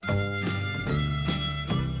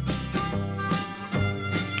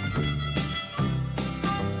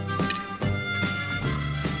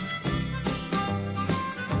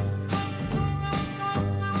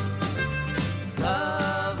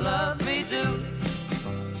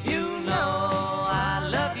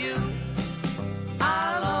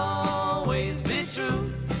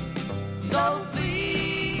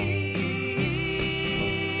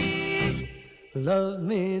love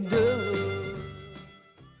me do.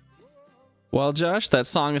 Well, Josh, that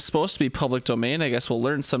song is supposed to be public domain. I guess we'll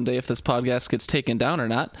learn someday if this podcast gets taken down or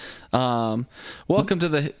not. Welcome to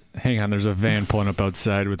the... Hang on, there's a van pulling up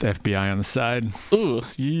outside with FBI on the side. Ooh,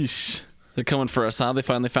 yeesh. They're coming for us, huh? They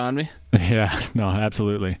finally found me? Yeah, no,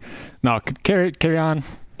 absolutely. No, carry on.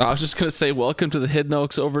 I was just going to say, welcome to the Hidden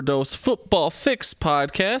Oaks Overdose Football Fix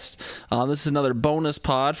podcast. This is another bonus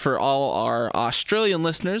pod for all our Australian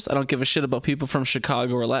listeners. I don't give a shit about people from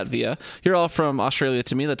Chicago or Latvia. You're all from Australia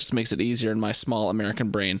to me. That just makes it easier in my small American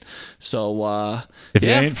brain. So, if you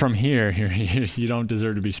ain't from here, you don't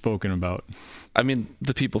deserve to be spoken about. I mean,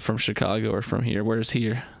 the people from Chicago are from here. Where's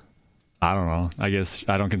here? I don't know. I guess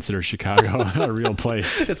I don't consider Chicago a real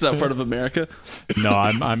place. It's not part of America. No,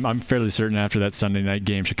 I'm fairly certain after that Sunday night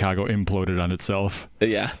game, Chicago imploded on itself.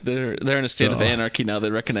 Yeah, they're in a state of anarchy now.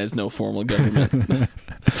 They recognize no formal government.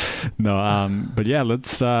 No, but yeah,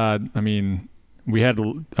 let's. We had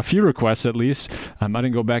a few requests at least. I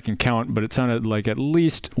didn't go back and count, but it sounded like at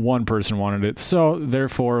least one person wanted it. So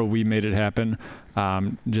therefore, we made it happen.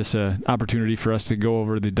 Just an opportunity for us to go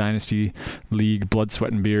over the Dynasty League Blood,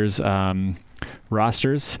 Sweat, and Beers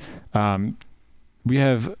rosters. We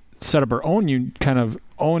have set up our own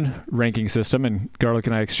own ranking system, and Garlic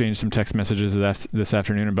and I exchanged some text messages this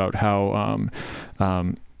afternoon about how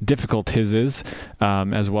difficult his is,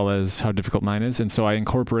 as well as how difficult mine is. And so I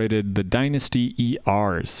incorporated the Dynasty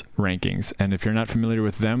ER's rankings. And if you're not familiar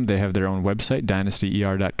with them, they have their own website,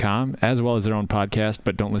 dynastyer.com, as well as their own podcast,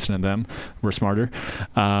 but don't listen to them. We're smarter.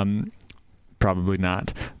 Probably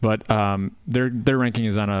not. But their ranking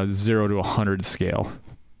is on a 0 to 100 scale.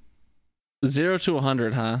 0 to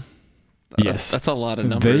 100, huh? Yes. That's a lot of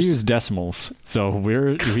numbers. They use decimals, so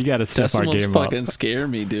we got to step our game up. Decimals fucking scare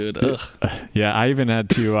me, dude. Ugh. Yeah, I even had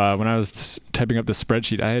to, when I was typing up the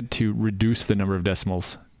spreadsheet, I had to reduce the number of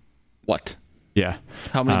decimals. What? Yeah.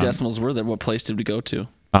 How many decimals were there? What place did we go to?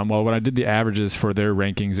 Well, when I did the averages for their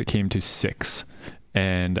rankings, it came to 6.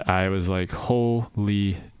 And I was like,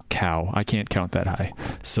 holy cow, I can't count that high.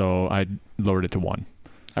 So I lowered it to 1.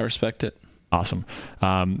 I respect it. Awesome.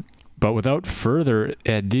 But without further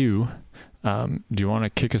ado... do you want to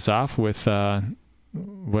kick us off with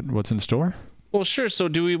what's in store? Well, sure. So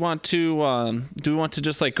do we want to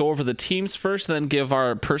just like go over the teams first, then give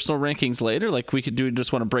our personal rankings later? Like we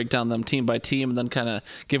just want to break down them team by team and then kind of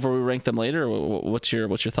give where we rank them later? Or what's your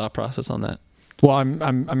thought process on that? Well,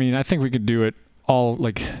 I think we could do it all.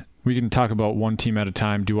 Like we can talk about one team at a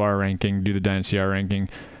time, do our ranking, do the Dynasty R ranking.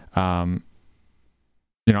 I'm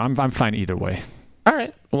fine either way. All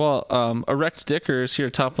right. Well, Erect Dicker is here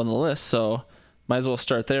top on the list, so might as well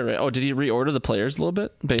start there, right? Oh, did he reorder the players a little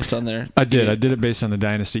bit based on their... I did it based on the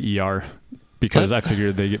Dynasty ER because I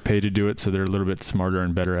figured they get paid to do it, so they're a little bit smarter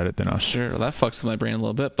and better at it than us. Sure, well, that fucks with my brain a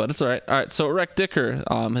little bit, but it's all right. All right, so Erect Dicker,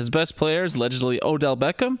 his best players, allegedly Odell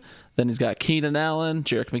Beckham. Then he's got Keenan Allen,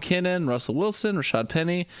 Jerick McKinnon, Russell Wilson, Rashad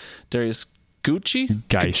Penny, Darius Gucci?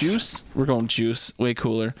 Juice? We're going Juice. Way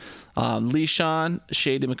cooler. Lee Sean,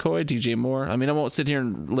 Shady McCoy, DJ Moore. I mean, I won't sit here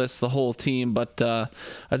and list the whole team, but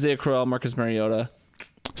Isaiah Crowell, Marcus Mariota.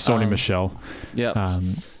 Sony Michel. Yeah.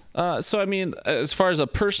 So, I mean, as far as a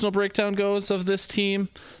personal breakdown goes of this team,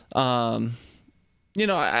 I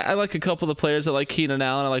like a couple of the players. I like Keenan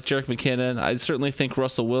Allen. I like Jerick McKinnon. I certainly think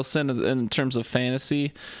Russell Wilson, in terms of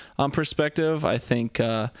fantasy perspective, I think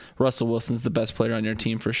Russell Wilson's the best player on your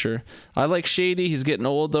team for sure. I like Shady. He's getting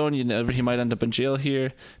old, though, and he might end up in jail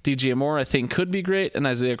here. DJ Moore, I think, could be great. And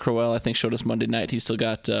Isaiah Crowell, I think, showed us Monday night. He's still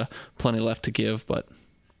got plenty left to give. But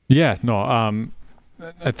yeah, no,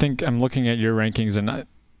 I think I'm looking at your rankings. And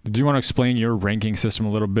do you want to explain your ranking system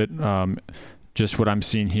a little bit? Just what I'm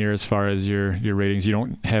seeing here as far as your ratings. You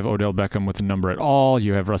don't have Odell Beckham with a number at all.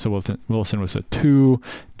 You have Russell Wilson with a 2,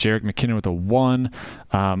 Jerick McKinnon with a 1.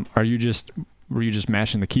 Were you just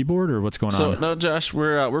mashing the keyboard or what's going on? So no, Josh,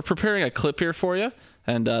 we're preparing a clip here for you,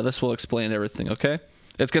 and this will explain everything. Okay,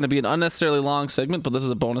 it's going to be an unnecessarily long segment, but this is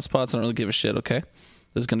a bonus pod, so I don't really give a shit. Okay,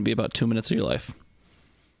 this is going to be about 2 minutes of your life,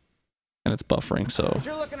 and it's buffering. So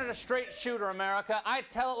you're looking at a straight shooter, America. I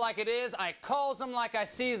tell it like it is. I calls them like I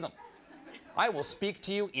sees them. I will speak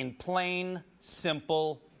to you in plain,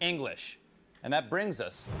 simple English. And that brings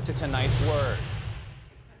us to tonight's word.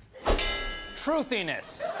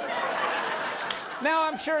 Truthiness. Now,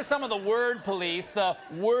 I'm sure some of the word police, the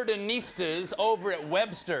wordinistas over at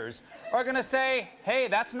Webster's, are going to say, hey,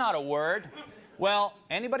 that's not a word. Well,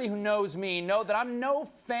 anybody who knows me know that I'm no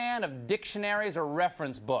fan of dictionaries or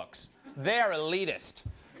reference books. They're elitist.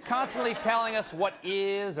 Constantly telling us what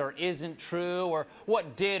is or isn't true or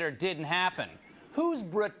what did or didn't happen. Who's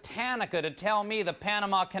Britannica to tell me the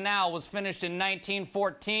Panama Canal was finished in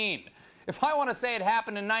 1914? If I want to say it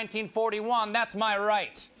happened in 1941, that's my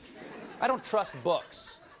right. I don't trust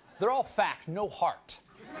books. They're all fact, no heart.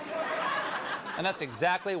 And that's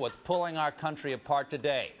exactly what's pulling our country apart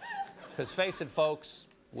today. Because face it, folks,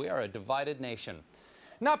 we are a divided nation.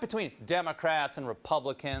 Not between Democrats and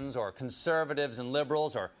Republicans, or conservatives and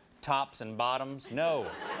liberals, or tops and bottoms. No.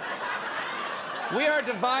 We are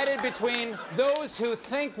divided between those who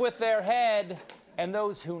think with their head and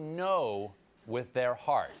those who know with their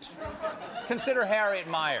heart. Consider Harriet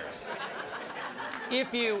Miers.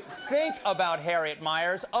 If you think about Harriet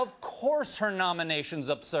Miers, of course her nomination's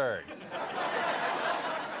absurd.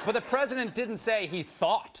 But the president didn't say he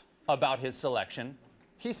thought about his selection.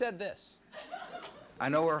 He said this. I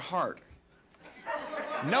know her heart.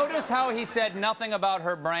 Notice how he said nothing about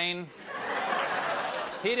her brain?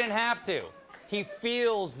 He didn't have to. He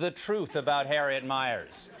feels the truth about Harriet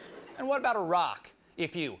Miers. And what about Iraq?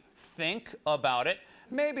 If you think about it,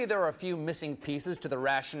 maybe there are a few missing pieces to the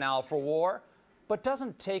rationale for war, but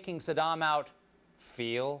doesn't taking Saddam out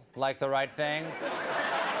feel like the right thing?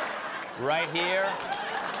 Right here?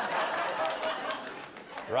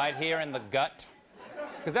 Right here in the gut?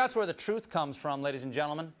 Because that's where the truth comes from, ladies and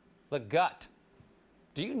gentlemen. The gut.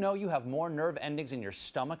 Do you know you have more nerve endings in your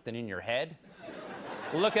stomach than in your head?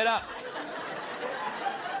 Look it up.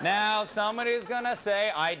 Now, somebody's gonna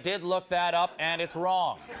say, I did look that up and it's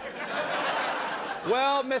wrong.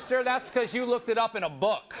 Well, mister, that's because you looked it up in a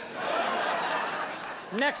book.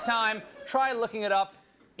 Next time, try looking it up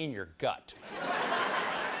in your gut.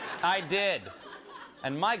 I did.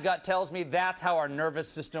 And my gut tells me that's how our nervous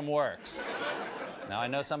system works. Now, I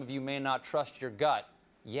know some of you may not trust your gut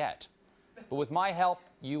yet, but with my help,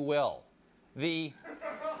 you will. The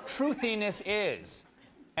truthiness is,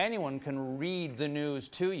 anyone can read the news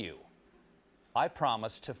to you. I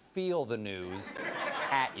promise to feel the news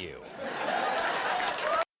at you.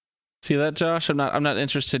 See that, Josh? I'm not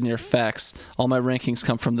interested in your facts. All my rankings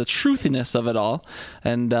come from the truthiness of it all.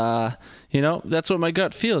 And, that's what my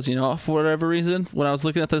gut feels. For whatever reason, when I was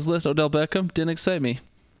looking at this list, Odell Beckham didn't excite me.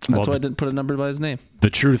 That's why I didn't put a number by his name. The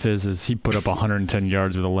truth is he put up 110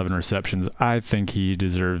 yards with 11 receptions. I think he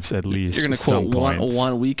deserves at least You're going to some quote points.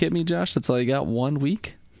 one week at me, Josh? That's all you got? 1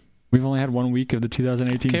 week? We've only had 1 week of the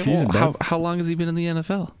 2018 season. Well, how long has he been in the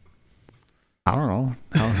NFL? I don't know.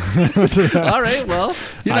 All right, well,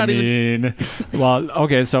 you're not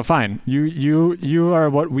okay, so fine. You are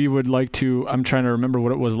what we would like to. I'm trying to remember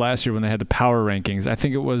what it was last year when they had the power rankings. I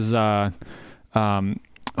think it was oh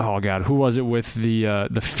God, who was it with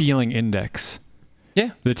the feeling index?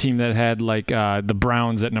 Yeah, the team that had the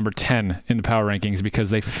Browns at number 10 in the power rankings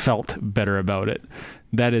because they felt better about it.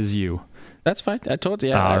 That is you. That's fine. I told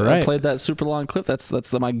you. I played that super long clip. That's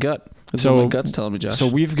my gut. That's what my gut's telling me, Josh. So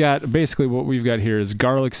we've got, basically what we've got here is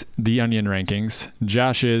Garlic's The Onion rankings.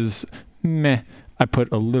 Josh's meh. I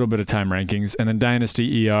put a little bit of time rankings. And then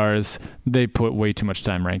Dynasty ER's, they put way too much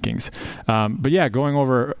time rankings. But yeah, going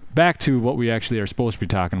over back to what we actually are supposed to be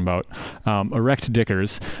talking about. Erect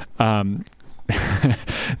Dickers.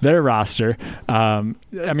 Their roster.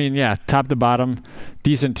 Top to bottom,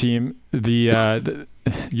 decent team.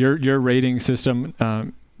 Your rating system,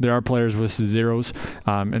 there are players with zeros.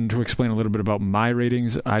 And to explain a little bit about my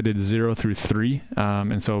ratings, I did 0 through 3.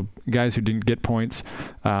 And so guys who didn't get points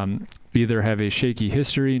either have a shaky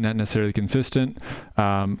history, not necessarily consistent.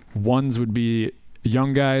 Ones would be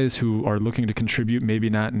young guys who are looking to contribute, maybe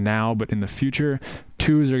not now, but in the future.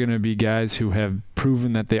 Twos are going to be guys who have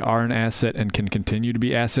proven that they are an asset and can continue to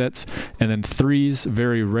be assets. And then threes,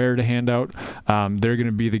 very rare to hand out. They're going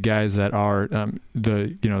to be the guys that are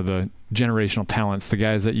the generational talents, the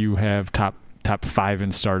guys that you have top 5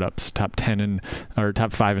 in startups, top 10 or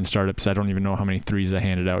top 5 in startups. I don't even know how many threes I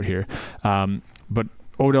handed out here. But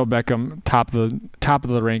Odell Beckham, top of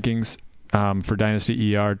the rankings. For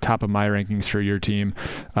Dynasty ER, top of my rankings for your team.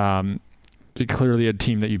 Clearly a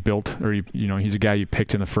team that you built, or he's a guy you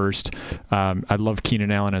picked in the first. I love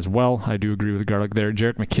Keenan Allen as well. I do agree with Garlic there.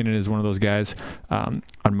 Jerick McKinnon is one of those guys. On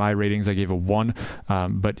my ratings, I gave a 1,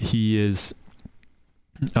 but he's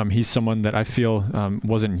someone that I feel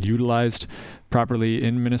wasn't utilized properly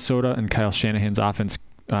in Minnesota, and Kyle Shanahan's offense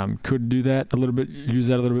could use that a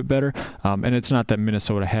little bit better. And it's not that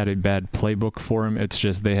Minnesota had a bad playbook for him. It's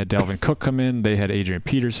just they had Dalvin Cook come in, they had Adrian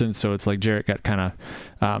Peterson, so it's like Jarrett got kind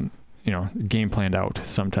of, game planned out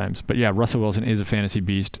sometimes. But yeah, Russell Wilson is a fantasy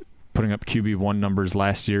beast, putting up QB1 numbers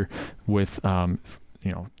last year with, I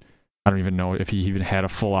don't even know if he even had a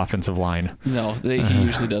full offensive line. No, he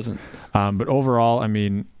usually doesn't. But overall,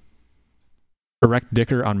 Erect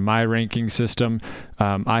Dicker on my ranking system,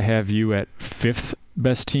 I have you at 5th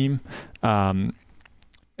best team. And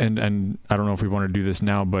I don't know if we want to do this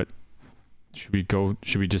now, but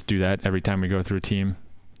Should we just do that every time we go through a team?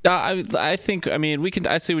 I think, I mean, we can.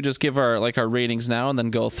 I say we just give our ratings now and then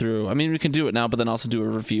go through. I mean, we can do it now, but then also do a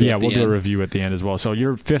review. Yeah, at the we'll do a end. review at the end as well. So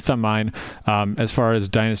you're 5th on mine. As far as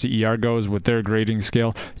Dynasty ER goes, with their grading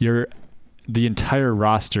scale, the entire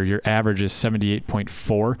roster, your average is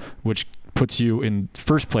 78.4, which puts you in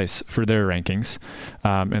first place for their rankings,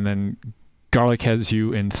 and then Garlic has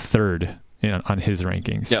you in 3rd. On his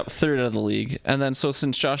rankings. Yep, 3rd out of the league. And then, so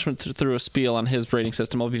since Josh went through a spiel on his rating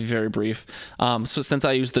system, I'll be very brief. So since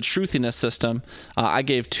I used the truthiness system, I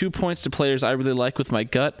gave 2 points to players I really like with my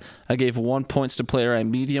gut. I gave 1 point to player I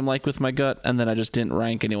medium like with my gut, and then I just didn't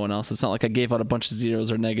rank anyone else. It's not like I gave out a bunch of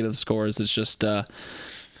zeros or negative scores. It's just,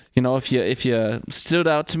 if you stood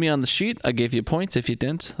out to me on the sheet, I gave you points. If you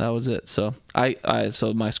didn't, that was it. So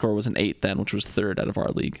so my score was an 8 then, which was 3rd out of our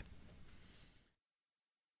league.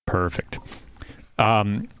 Perfect.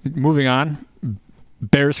 Moving on,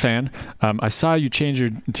 Bears fan. I saw you change your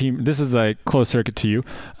team. This is a closed circuit to you.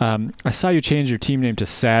 I saw you change your team name to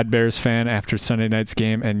Sad Bears fan after Sunday night's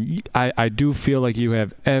game, and I do feel like you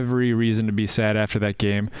have every reason to be sad after that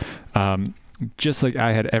game. Just like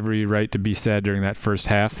I had every right to be sad during that first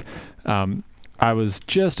half. I was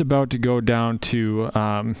just about to go down to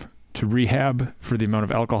rehab for the amount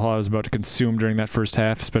of alcohol I was about to consume during that first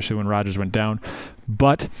half, especially when Rodgers went down.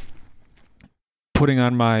 But putting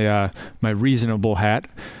on my reasonable hat,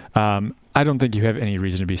 I don't think you have any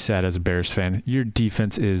reason to be sad as a Bears fan. Your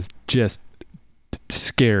defense is just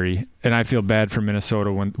scary, and I feel bad for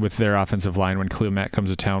Minnesota with their offensive line when Khalil Mack comes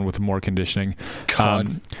to town with more conditioning.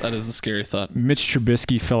 God, that is a scary thought. Mitch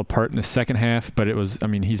Trubisky fell apart in the second half, but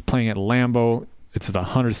he's playing at Lambeau. It's the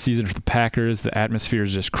 100th season for the Packers. The atmosphere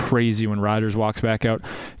is just crazy when Rodgers walks back out.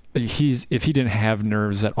 If he didn't have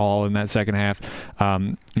nerves at all in that second half,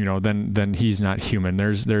 then he's not human.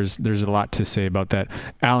 There's a lot to say about that.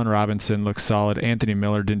 Allen Robinson looks solid. Anthony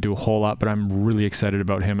Miller didn't do a whole lot, but I'm really excited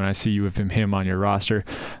about him, and I see you with him on your roster.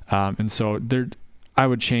 And so I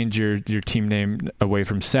would change your team name away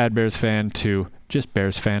from Sad Bears fan to just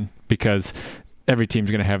Bears fan, because every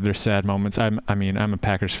team's going to have their sad moments. I'm a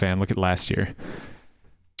Packers fan. Look at last year.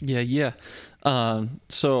 Yeah.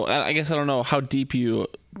 So I guess I don't know how deep you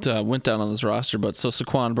went down on this roster, but so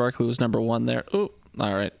Saquon Barkley was number 1 there. Oh,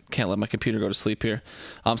 all right. Can't let my computer go to sleep here.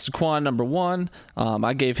 Saquon number 1.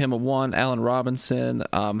 I gave him a 1. Allen Robinson.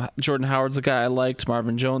 Jordan Howard's the guy I liked.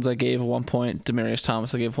 Marvin Jones I gave 1 point. Demaryius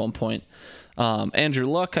Thomas I gave 1 point. Andrew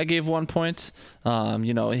Luck I gave 1 point.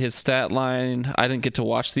 His stat line, I didn't get to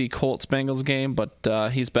watch the Colts-Bengals game,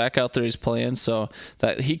 but he's back out there, he's playing, so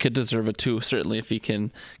that he could deserve a 2, certainly, if he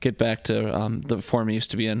can get back to the form he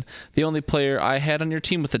used to be in. The only player I had on your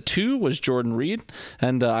team with a 2 was Jordan Reed,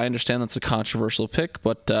 and I understand that's a controversial pick,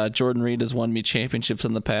 but Jordan Reed has won me championships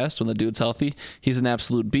in the past when the dude's healthy. He's an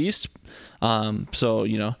absolute beast. So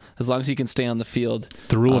as long as he can stay on the field.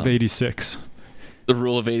 The rule of 86. The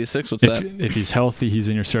rule of 86, what's that? If he's healthy, he's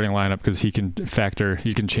in your starting lineup because he can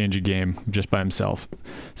change a game just by himself.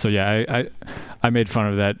 So yeah, I made fun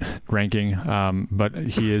of that ranking, but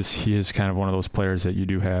he is kind of one of those players that you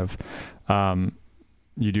do have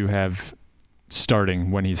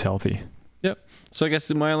starting when he's healthy. Yep. So I guess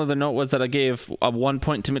my only other note was that I gave 1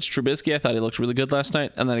 point to Mitch Trubisky. I thought he looked really good last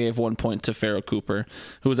night. And then I gave 1 point to Pharoh Cooper,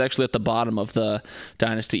 who was actually at the bottom of the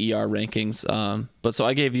Dynasty ER rankings. But so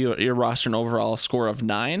I gave you your roster an overall score of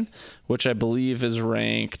 9, which I believe is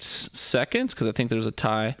ranked 2nd, because I think there's a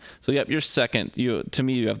tie. So yep, you're 2nd. To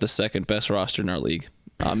me, you have the 2nd best roster in our league,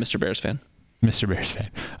 Mr. Bears fan. Mr. Bears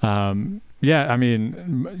fan. Yeah,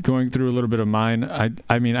 going through a little bit of mine, I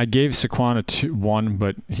gave Saquon a 1,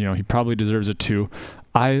 but he probably deserves a 2.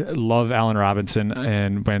 I love Allen Robinson,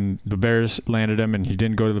 and when the Bears landed him and he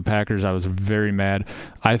didn't go to the Packers, I was very mad.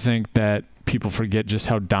 I think that people forget just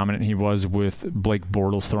how dominant he was with Blake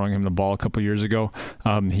Bortles throwing him the ball a couple years ago.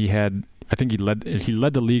 I think he led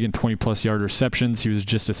the league in 20-plus yard receptions. He was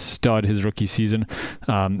just a stud his rookie season.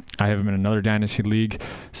 I have him in another dynasty league,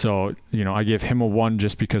 so I gave him a 1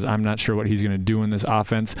 just because I'm not sure what he's going to do in this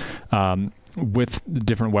offense. With the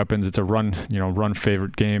different weapons, it's a run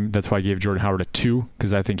favorite game. That's why I gave Jordan Howard a 2,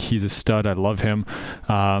 because I think he's a stud. I love him.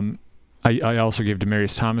 I also gave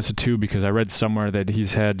Demaryius Thomas a 2 because I read somewhere that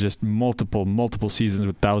he's had just multiple seasons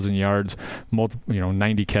with 1,000 yards,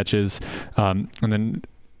 90 catches, and then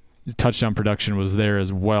touchdown production was there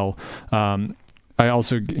as well. I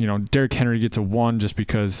also, Derrick Henry gets a 1 just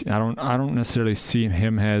because I don't necessarily see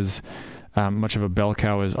him as much of a bell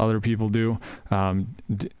cow as other people do.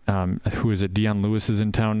 Who is it? Deion Lewis is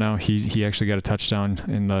in town now. He actually got a touchdown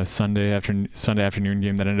in the Sunday afternoon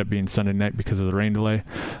game that ended up being Sunday night because of the rain delay.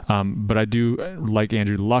 But I do like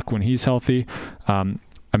Andrew Luck when he's healthy.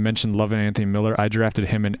 I mentioned loving Anthony Miller. I drafted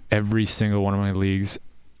him in every single one of my leagues,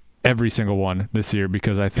 every single one this year,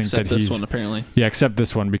 because I think Except that this one, apparently. Yeah, except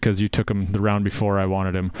this one, because you took him the round before I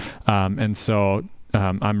wanted him. And so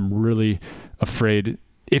I'm really afraid,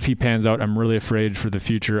 if he pans out, I'm really afraid for the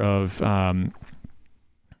future of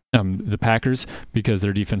the Packers, because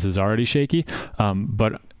their defense is already shaky.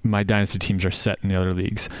 But my dynasty teams are set in the other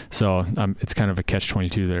leagues. So it's kind of a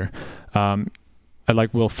catch-22 there. I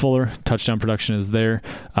like Will Fuller. Touchdown production is there.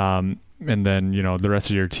 And then, the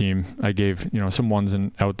rest of your team, I gave, some ones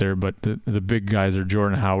out there, but the big guys are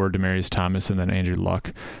Jordan Howard, Demaryius Thomas, and then Andrew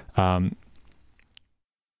Luck.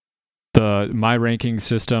 My ranking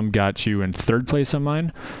system got you in third place on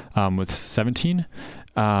mine with 17.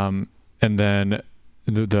 And then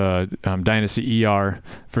the Dynasty ER,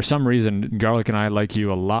 for some reason, Garlic and I like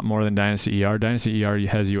you a lot more than Dynasty ER. Dynasty ER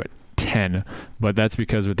has you at 10, but that's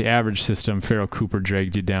because with the average system, Pharoh Cooper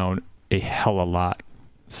dragged you down a hell of a lot.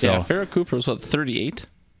 So, yeah, Pharoh Cooper was 38?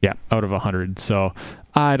 Yeah, out of 100. So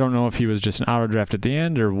I don't know if he was just an auto draft at the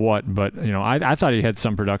end or what, but I thought he had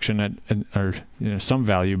some production or some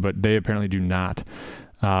value, but they apparently do not.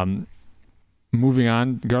 Moving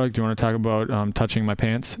on, Garlic, do you want to talk about touching my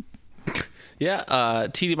pants? Yeah,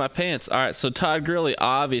 TD my pants. All right, so Todd Gurley,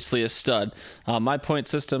 obviously a stud. My point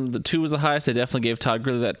system, the 2 was the highest. I definitely gave Todd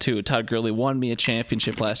Gurley that 2. Todd Gurley won me a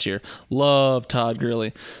championship last year. Love Todd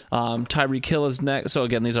Gurley. Tyreek Hill is next. So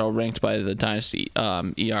again, these are all ranked by the Dynasty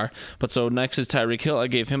ER. But so next is Tyreek Hill. I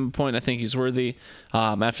gave him a point. I think he's worthy.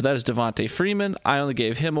 After that is Devontae Freeman. I only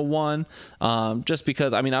gave him a 1, just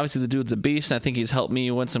because, obviously the dude's a beast, and I think he's helped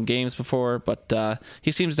me win some games before, but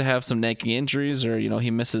he seems to have some nagging injuries, or,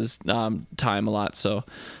 he misses time a lot, so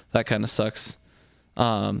that kind of sucks.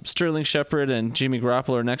 Sterling Shepard and Jimmy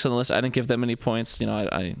Garoppolo are next on the list. I didn't give them any points.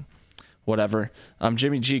 I whatever.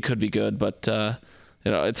 Jimmy G could be good, but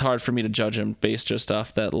it's hard for me to judge him based just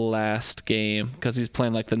off that last game because he's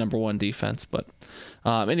playing like the number 1 defense. But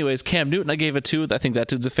anyways, Cam Newton, I gave a 2. I think that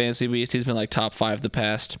dude's a fantasy beast. He's been like top 5 the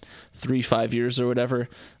past 3-5 years or whatever.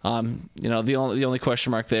 The only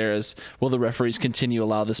question mark there is, will the referees continue to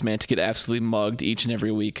allow this man to get absolutely mugged each and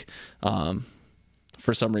every week?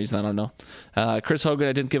 For some reason, I don't know. Chris Hogan,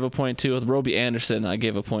 I didn't give a point to. With Robbie Anderson, I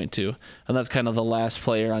gave a point to. And that's kind of the last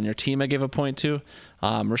player on your team I gave a point to.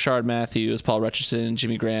 Rashard Matthews, Paul Richardson,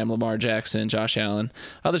 Jimmy Graham, Lamar Jackson, Josh Allen.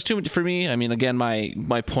 There's too much for me. Again,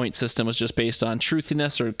 my point system was just based on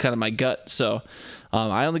truthiness or kind of my gut. So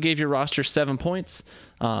I only gave your roster 7 points.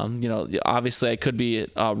 Obviously I could be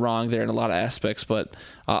wrong there in a lot of aspects, but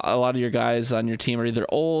a lot of your guys on your team are either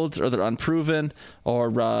old or they're unproven, or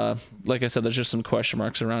like I said, there's just some question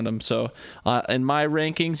marks around them. So in my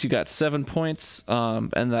rankings, you got 7 points,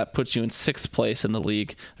 and that puts you in 6th place in the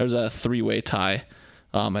league. There's a 3-way tie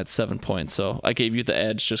at 7 points. So I gave you the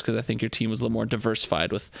edge just because I think your team was a little more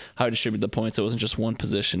diversified with how you distributed the points. It wasn't just one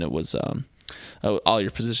position. It was all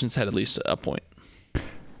your positions had at least a point.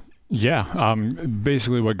 Yeah,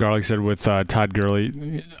 basically what Garlic said with Todd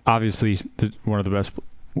Gurley, obviously one of the best,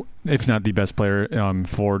 if not the best player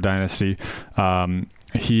for Dynasty.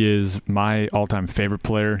 He is my all-time favorite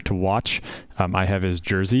player to watch. I have his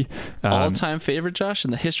jersey. All-time favorite, Josh,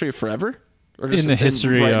 in the history of forever? Or just in the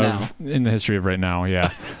history of right now,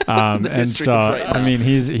 yeah. And so right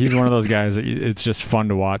he's one of those guys that it's just fun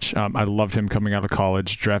to watch. I loved him coming out of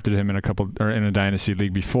college, drafted him in a dynasty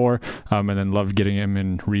league before, and then loved getting him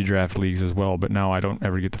in redraft leagues as well. But now I don't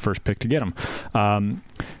ever get the first pick to get him.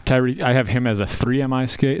 Tyreek, I have him as a 3 MI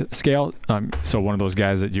scale, so one of those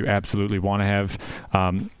guys that you absolutely want to have.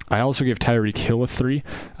 I also give Tyreek Hill a 3,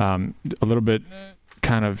 a little bit.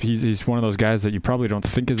 Kind of, he's one of those guys that you probably don't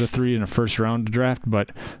think is a 3 in a first round draft, but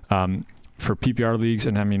for PPR leagues,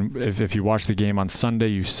 and if you watch the game on Sunday,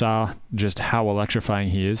 you saw just how electrifying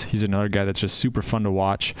he is. He's another guy that's just super fun to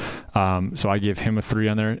watch. So I gave him a 3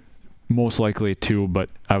 on there, most likely a 2, but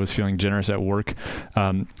I was feeling generous at work.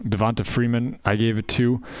 Devonta Freeman, I gave a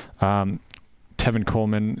 2. Tevin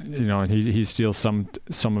Coleman, he steals some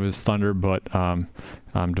of his thunder, but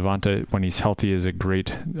Devonta, when he's healthy, is a great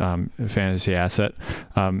fantasy asset.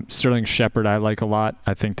 Sterling Shepard, I like a lot.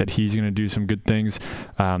 I think that he's going to do some good things.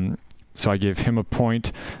 So I gave him a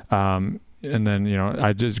point. And then,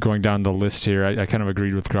 I just going down the list here, I kind of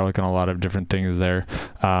agreed with Garlic on a lot of different things there.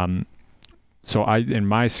 So in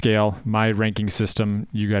my scale, my ranking system,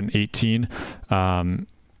 you got an 18.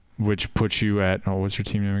 Which puts you at, what's your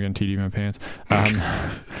team name again? TD my pants.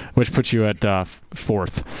 Which puts you at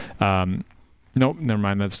 4th. Nope, never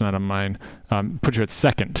mind. That's not on mine. Put you at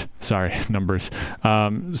 2nd. Sorry, numbers.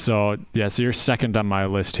 So you're 2nd on my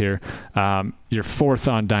list here. You're 4th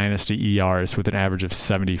on Dynasty ERs with an average of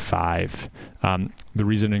 75. The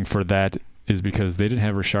reasoning for that is because they didn't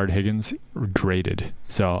have Rashard Higgins graded.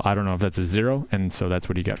 So I don't know if that's a 0, and so that's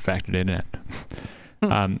what he got factored in at.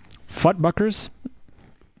 Futbuckers.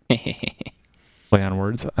 Play on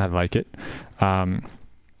words. I like it. Top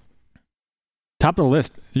of the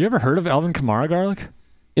list. You ever heard of Alvin Kamara, Garlic?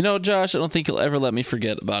 You know, Josh, I don't think you'll ever let me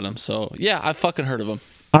forget about him. So, yeah, I fucking heard of him.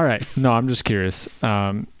 All right. No, I'm just curious.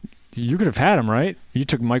 You could have had him, right? You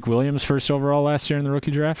took Mike Williams first overall last year in the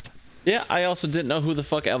rookie draft? Yeah, I also didn't know who the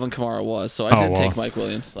fuck Alvin Kamara was, so I did take Mike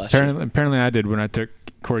Williams last year. Apparently I did when I took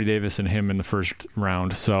Corey Davis and him in the first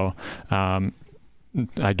round. So I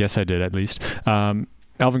guess I did at least.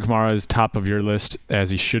 Alvin Kamara is top of your list,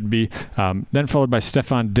 as he should be. Then followed by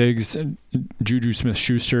Stephon Diggs, Juju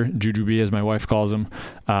Smith-Schuster, Juju B as my wife calls him,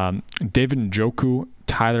 David Njoku,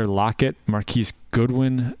 Tyler Lockett, Marquise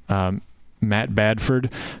Goodwin, Matt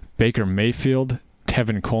Badford, Baker Mayfield,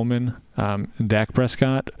 Tevin Coleman, Dak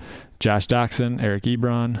Prescott, Josh Doxson, Eric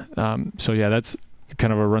Ebron. So yeah, that's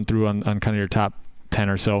kind of a run through on kind of your top 10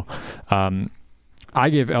 or so. I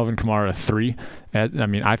gave Alvin Kamara a 3.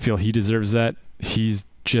 I feel he deserves that. He's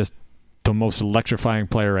just the most electrifying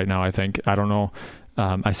player right now, I think. I don't know.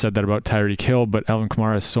 I said that about Tyreek Hill, but Alvin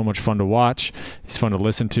Kamara is so much fun to watch. He's fun to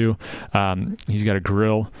listen to. He's got a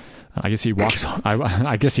grill. I guess he walks.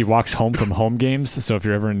 I guess he walks home from home games. So if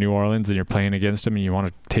you're ever in New Orleans and you're playing against him and you want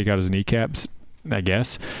to take out his kneecaps, I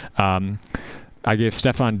guess. I gave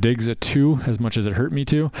Stephon Diggs a 2, as much as it hurt me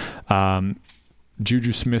to.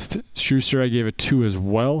 Juju Smith-Schuster, I gave a 2 as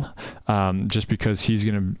well, just because he's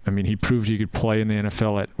going to, he proved he could play in the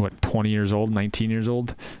NFL at, 20 years old, 19 years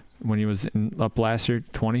old when he was up last year,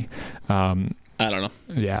 20. I don't know.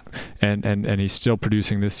 Yeah, and he's still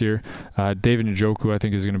producing this year. David Njoku, I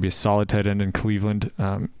think, is going to be a solid tight end in Cleveland.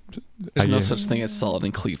 There's no such thing as solid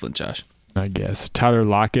in Cleveland, Josh. I guess. Tyler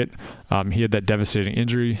Lockett, he had that devastating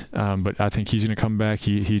injury, but I think he's going to come back.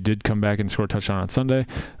 He did come back and score a touchdown on Sunday.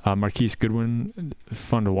 Marquise Goodwin,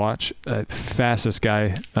 fun to watch. Fastest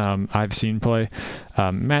guy I've seen play.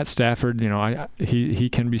 Matt Stafford, he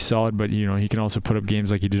can be solid, but he can also put up games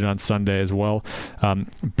like he did on Sunday as well.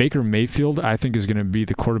 Baker Mayfield, I think, is going to be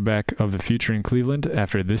the quarterback of the future in Cleveland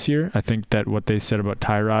after this year. I think that what they said about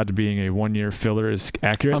Tyrod being a one-year filler is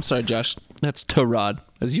accurate. I'm sorry, Josh. That's Tyrod,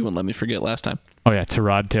 as you wouldn't let me forget last time. Oh, yeah,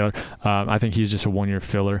 Tyrod Taylor. I think he's just a one-year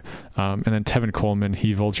filler. And then Tevin Coleman,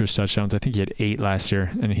 he vultures touchdowns. I think he had 8 last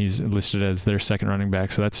year, and he's listed as their second running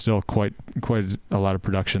back. So that's still quite a lot of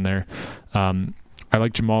production there. I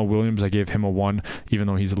like Jamal Williams. I gave him a 1, even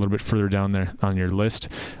though he's a little bit further down there on your list.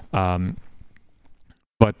 But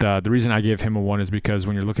the reason I gave him a 1 is because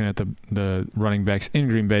when you're looking at the running backs in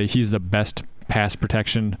Green Bay, he's the best pass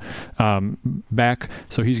protection back,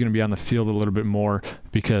 so he's going to be on the field a little bit more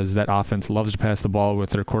because that offense loves to pass the ball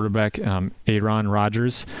with their quarterback Aaron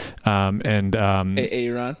Rodgers and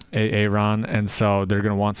Aaron, and so they're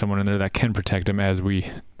going to want someone in there that can protect him, as we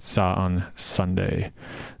saw on Sunday.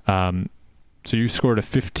 So you scored a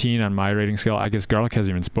 15 on my rating scale. I guess Garlic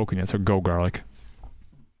hasn't even spoken yet, so go Garlic.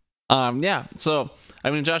 Yeah, so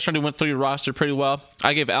Josh already went through your roster pretty well.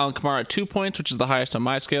 I gave Alvin Kamara 2 points, which is the highest on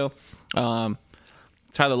my scale.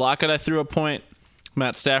 Tyler Lockett, I threw a point.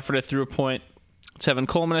 Matt Stafford, I threw a point. Tevin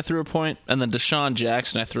Coleman, I threw a point. And then Deshaun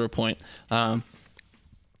Jackson, I threw a point.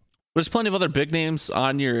 There's plenty of other big names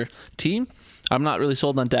on your team. I'm not really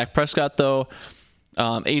sold on Dak Prescott, though.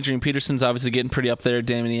 Adrian Peterson's obviously getting pretty up there.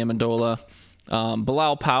 Danny Amendola.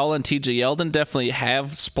 Bilal Powell and TJ Yeldon definitely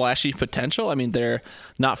have splashy potential. They're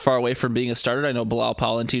not far away from being a starter. I know Bilal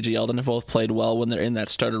Powell and TJ Yeldon have both played well when they're in that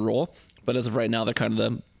starter role, but as of right now, they're kind of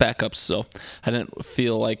the backups, so I didn't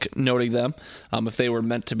feel like noting them. If they were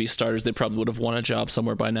meant to be starters, they probably would have won a job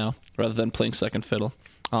somewhere by now, rather than playing second fiddle.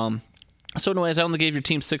 So anyways, I only gave your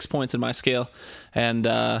team 6 points in my scale, and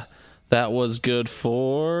that was good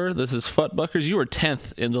for, this is Futbuckers. You were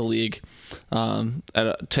 10th in the league,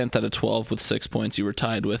 at 10th out of 12 with 6 points. You were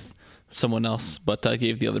tied with someone else, but I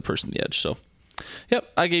gave the other person the edge. So,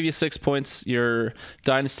 yep, I gave you 6 points. Your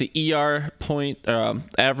Dynasty ER point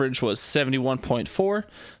average was 71.4.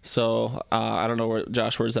 So, I don't know,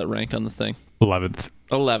 Josh, where's that rank on the thing?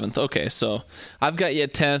 11th. Okay, so I've got you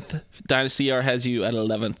at 10th. Dynasty ER has you at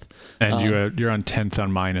 11th. And you're on 10th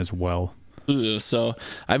on mine as well. So,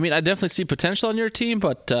 I definitely see potential on your team,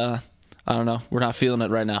 but I don't know. We're not feeling it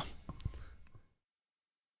right now.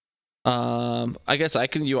 I guess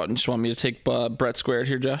you just want me to take Brett Squared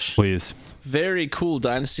here, Josh? Please. Very cool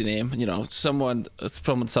dynasty name. Someone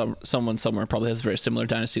somewhere probably has a very similar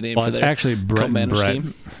dynasty name. Well, for it's their actually Brett and co-managed Brett.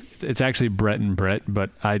 Team. It's actually Brett and Brett, but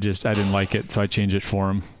I didn't like it, so I changed it for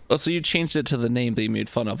him. Oh, so you changed it to the name that you made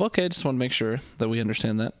fun of. Okay, just want to make sure that we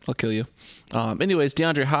understand that. I'll kill you. Anyways,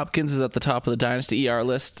 DeAndre Hopkins is at the top of the Dynasty ER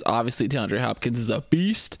list. Obviously, DeAndre Hopkins is a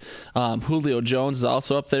beast. Julio Jones is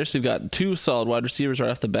also up there, so you've got 2 solid wide receivers right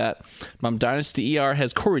off the bat. Dynasty ER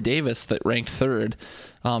has Corey Davis that ranked 3rd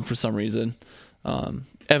for some reason.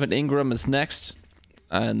 Evan Ingram is next.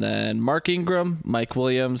 And then Mark Ingram, Mike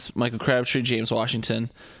Williams, Michael Crabtree, James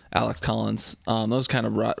Washington, Alex Collins. Those kind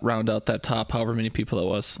of round out that top, however many people it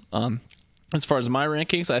was. As far as my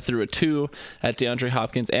rankings, I threw a 2 at DeAndre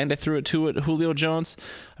Hopkins, and I threw a 2 at Julio Jones.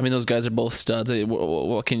 I mean, those guys are both studs.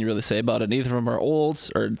 What can you really say about it? Neither of them are old,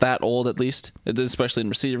 or that old at least, especially in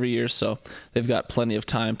receiver years, so they've got plenty of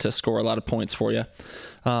time to score a lot of points for you.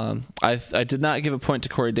 I did not give a point to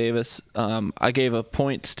Corey Davis. I gave a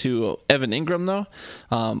point to Evan Ingram, though.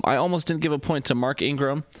 I almost didn't give a point to Mark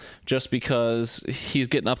Ingram just because he's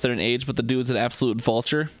getting up there in age, but the dude's an absolute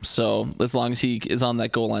vulture. So as long as he is on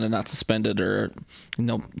that goal line and not suspended or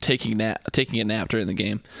taking a nap during the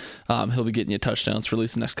game, he'll be getting you touchdowns for at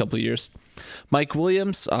least the next couple of years. Mike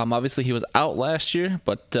Williams, obviously he was out last year,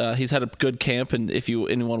 but he's had a good camp, and if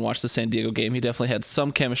anyone watched the San Diego game, he definitely had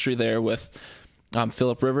some chemistry there with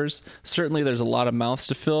Phillip Rivers. Certainly there's a lot of mouths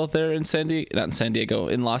to fill there in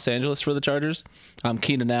in Los Angeles for the Chargers.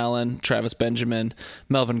 Keenan Allen, Travis Benjamin,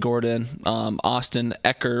 Melvin Gordon, Austin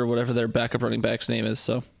Eckler, whatever their backup running back's name is.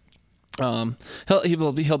 So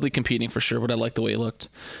he'll be competing for sure, but I like the way he looked.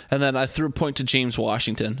 And then I threw a point to James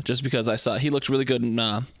Washington just because I saw he looked really good in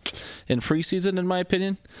preseason, in my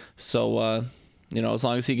opinion. So as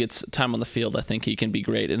long as he gets time on the field, I think he can be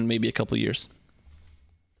great in maybe a couple years.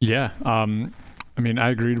 Yeah. I mean, I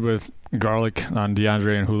agreed with Garlic on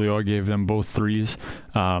DeAndre and Julio. I gave them both 3s.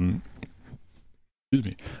 Excuse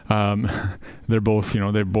me. They're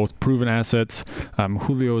both proven assets.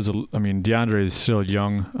 Julio DeAndre is still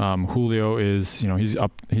young. Julio is,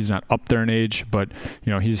 he's not up there in age, but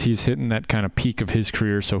he's hitting that kind of peak of his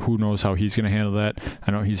career. So who knows how he's going to handle that?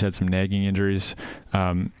 I know he's had some nagging injuries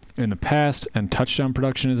in the past, and touchdown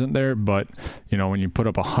production isn't there, but when you put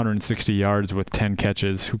up 160 yards with 10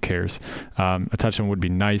 catches, who cares? A touchdown would be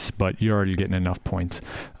nice, but you're already getting enough points.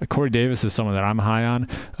 Corey Davis is someone that I'm high on.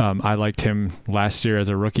 I liked him last year as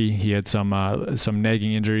a rookie. He had some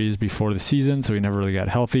nagging injuries before the season, so he never really got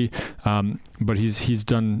healthy. But he's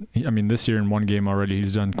done, this year in one game already,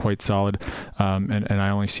 he's done quite solid. And I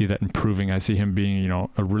only see that improving. I see him being,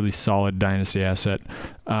 a really solid dynasty asset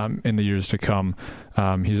in the years to come.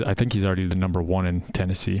 I think he's already the number 1 in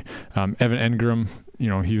Tennessee. Evan Ingram,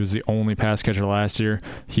 he was the only pass catcher last year.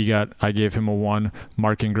 I gave him a 1.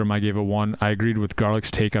 Mark Ingram, I gave a 1. I agreed with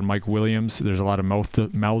Garlic's take on Mike Williams. There's a lot of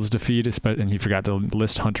mouths to feed, and he forgot to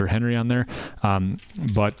list Hunter Henry on there.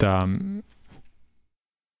 What?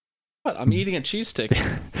 I'm eating a cheese stick.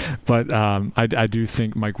 But I do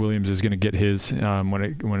think Mike Williams is going to get his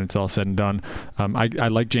when it's all said and done. I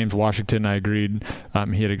like James Washington. I agreed.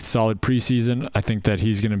 He had a solid preseason. I think that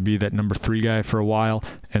he's going to be that number 3 guy for a while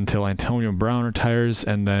until Antonio Brown retires,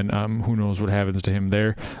 and then who knows what happens to him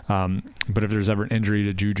there. But if there's ever an injury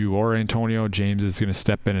to Juju or Antonio, James is going to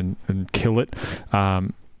step in and kill it.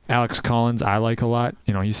 Alex Collins, I like a lot.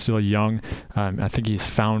 He's still young. I think he's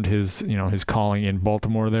found his calling in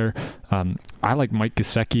Baltimore there. I like Mike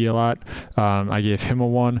Gesicki a lot. I gave him a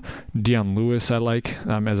 1. Dion Lewis, I like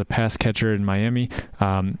as a pass catcher in Miami.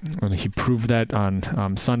 He proved that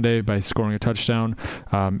on Sunday by scoring a touchdown.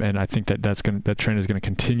 And I think that trend is going to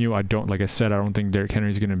continue. I don't think Derrick Henry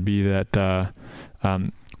is going to be that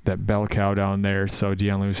bell cow down there. So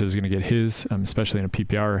Dion Lewis is going to get his, especially in a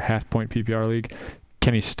PPR or half-point PPR league.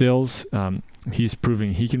 Kenny Stills, he's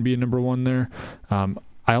proving he can be a number 1 there.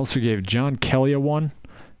 I also gave John Kelly a 1,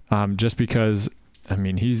 just because,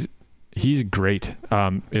 he's great.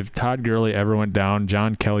 If Todd Gurley ever went down,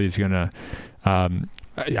 John Kelly is going to,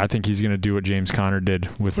 I think he's going to do what James Conner did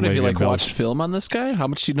with Le'Veon Bell. Have you watched film on this guy? How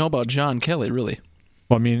much do you know about John Kelly, really?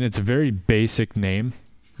 Well, it's a very basic name.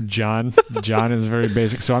 John is very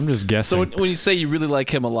basic, so I'm just guessing. So when you say you really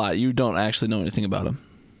like him a lot, you don't actually know anything about him.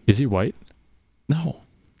 Is he white? No.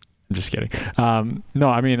 I'm just kidding. No,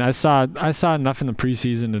 I saw enough in the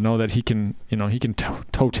preseason to know that he can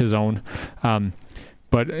tote his own.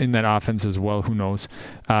 But in that offense as well, who knows?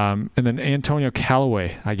 And then Antonio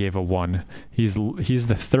Callaway, I gave a 1. He's the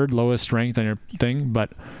 3rd lowest ranked on your thing,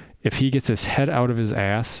 but if he gets his head out of his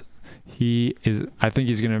ass, I think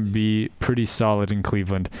he's going to be pretty solid in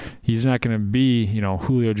Cleveland. He's not going to be,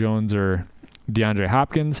 Julio Jones or DeAndre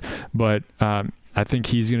Hopkins, but I think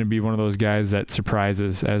he's going to be one of those guys that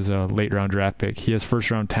surprises as a late round draft pick. He has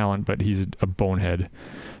first round talent, but he's a bonehead.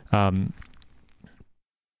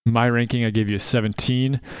 my ranking, I gave you a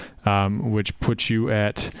 17, which puts you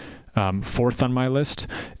at 4th on my list.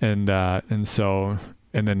 And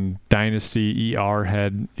then Dynasty ER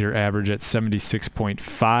had your average at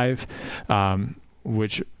 76.5,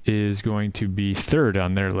 which is going to be 3rd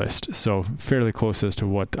on their list. So fairly close as to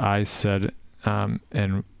what I said,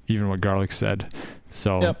 and even what Garlic said.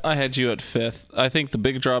 So yep, I had you at 5th. I think the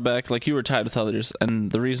big drawback, like you were tied with others,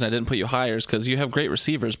 and the reason I didn't put you higher is because you have great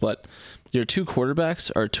receivers, but your 2 quarterbacks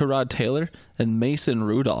are Tyrod Taylor and Mason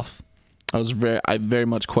Rudolph. I very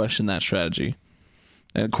much question that strategy.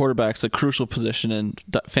 And quarterback's a crucial position in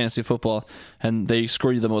fantasy football, and they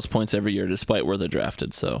score you the most points every year despite where they're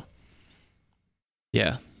drafted. So,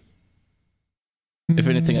 yeah. If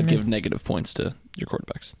anything, I'd give negative points to your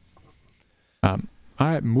quarterbacks. All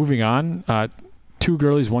right, moving on. 2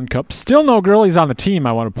 girlies, 1 cup. Still no girlies on the team,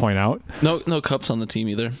 I want to point out. No cups on the team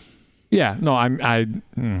either. Yeah, no, I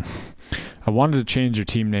wanted to change your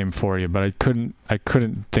team name for you, but I couldn't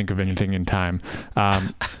think of anything in time.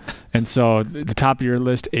 And so the top of your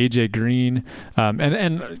list, AJ Green,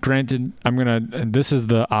 and granted, and this is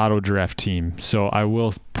the auto draft team, so I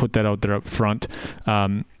will put that out there up front.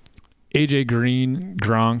 AJ Green,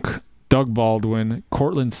 Gronk, Doug Baldwin,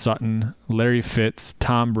 Cortland Sutton, Larry Fitz,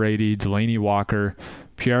 Tom Brady, Delaney Walker,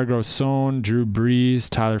 Pierre Garçon, Drew Brees,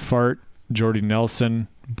 Tyler Fart, Jordy Nelson,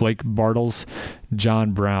 Blake Bartles,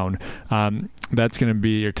 John Brown. That's going to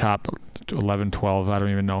be your top 11, 12. I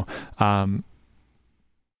don't even know.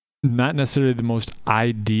 Not necessarily the most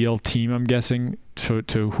ideal team, I'm guessing,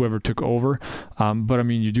 to whoever took over. But I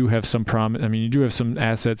mean, you do have some you do have some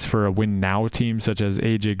assets for a win now team, such as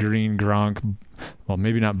AJ Green, Gronk. Well,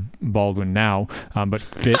 maybe not Baldwin now, but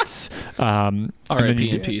Fitz. R.I.P.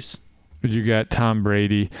 in peace. You got Tom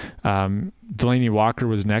Brady. Delaney Walker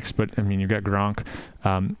was next, but I mean, you got Gronk.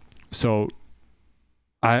 So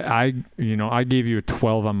I gave you a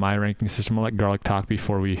 12 on my ranking system. I'll let Garlic talk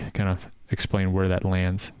before we kind of explain where that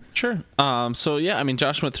lands. Sure. So yeah, I mean,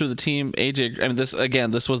 Josh went through the team. AJ, I mean,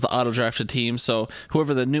 this was the auto drafted team. So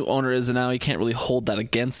whoever the new owner is now, you can't really hold that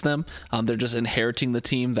against them. They're just inheriting the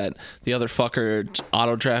team that the other fucker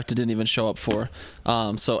auto drafted didn't even show up for.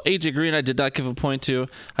 So AJ Green, I did not give a point to.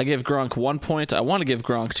 I gave Gronk 1 point. I want to give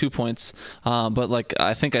Gronk 2 points. But like,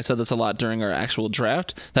 I think I said this a lot during our actual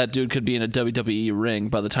draft. That dude could be in a WWE ring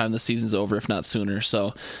by the time the season's over, if not sooner.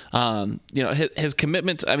 So, his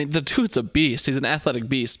commitment, I mean, the dude's a beast. He's an athletic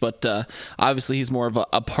beast. But obviously he's more of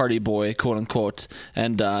a party boy, quote unquote,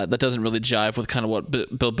 and that doesn't really jive with kind of what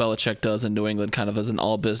Bill Belichick does in New England, kind of as an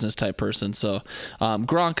all business type person. So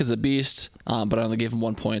Gronk is a beast, but I only gave him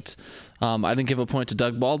 1 point. I didn't give a point to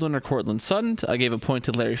Doug Baldwin or Cortland Sutton. I gave a point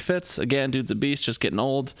to Larry Fitz. Again, dude's a beast, just getting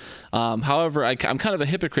old. However, I'm kind of a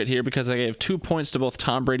hypocrite here because I gave 2 points to both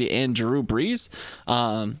Tom Brady and Drew Brees.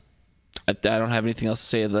 I don't have anything else to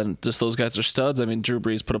say than just those guys are studs. I mean, Drew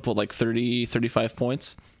Brees put up like 30, 35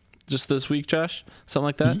 points just this week, Josh, something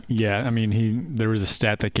like that. Yeah, I mean, there was a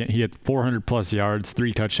stat that he had 400 plus yards,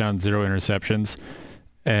 3 touchdowns, 0 interceptions,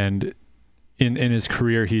 and in his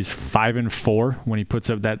career he's 5-4 when he puts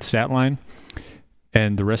up that stat line,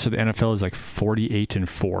 and the rest of the NFL is like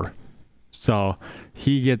 48-4. So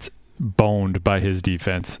he gets boned by his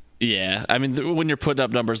defense. Yeah, I mean, when you're putting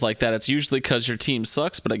up numbers like that, it's usually because your team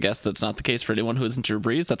sucks, but I guess that's not the case for anyone who isn't Drew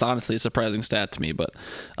Brees. That's honestly a surprising stat to me. But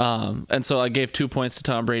and so I gave 2 points to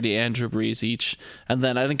Tom Brady and Drew Brees each, and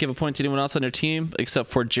then I didn't give a point to anyone else on your team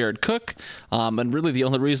except for Jared Cook. And really the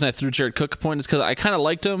only reason I threw Jared Cook a point is because I kind of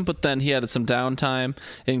liked him, but then he had some downtime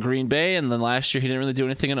in Green Bay, and then last year he didn't really do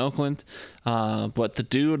anything in Oakland. But the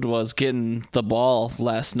dude was getting the ball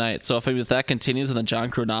last night. So if that continues in the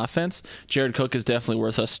John Gruden offense, Jared Cook is definitely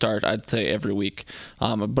worth a start, I'd say, every week.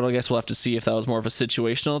 But I guess we'll have to see if that was more of a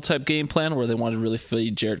situational type game plan where they wanted to really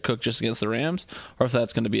feed Jared Cook just against the Rams, or if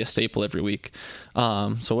that's going to be a staple every week.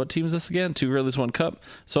 So what team is this again? 2 Girlies, 1 Cup.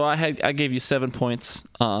 So I gave you 7 points.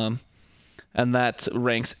 And that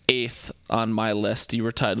ranks 8th on my list. You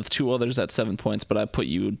were tied with 2 others at 7 points, but I put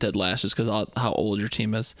you dead last just because how old your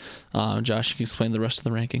team is. Josh, you can explain the rest of the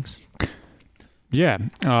rankings. Yeah,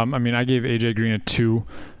 I mean, I gave AJ Green a 2.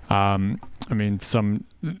 I mean, some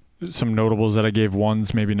notables that I gave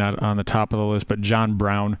 1s, maybe not on the top of the list, but John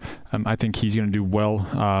Brown, I think he's going to do well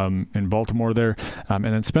in Baltimore there. And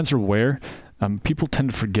then Spencer Ware, people tend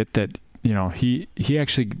to forget that, he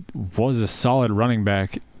actually was a solid running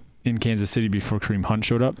back in Kansas City before Kareem Hunt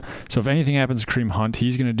showed up. So if anything happens to Kareem Hunt,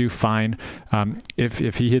 he's going to do fine.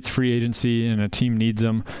 If he hits free agency and a team needs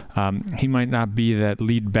him, he might not be that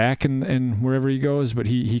lead back in wherever he goes, but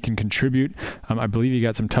he can contribute. I believe he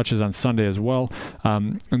got some touches on Sunday as well.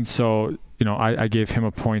 And so, I gave him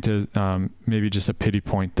a point, maybe just a pity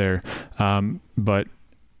point there. But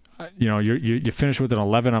you finish with an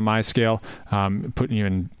 11 on my scale, putting you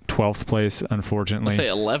in 12th place, unfortunately. I'll say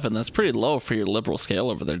 11. That's pretty low for your liberal scale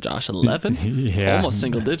over there, Josh. 11? Yeah. Almost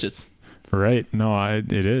single digits. Right. No,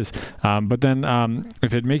 it is. But then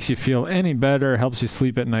if it makes you feel any better, helps you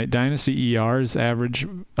sleep at night, Dynasty ER's average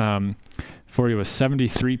for you was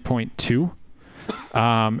 73.2.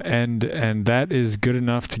 And that is good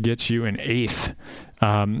enough to get you in 8th.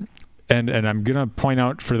 And I'm going to point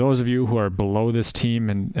out, for those of you who are below this team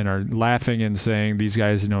and are laughing and saying these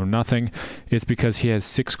guys know nothing, it's because he has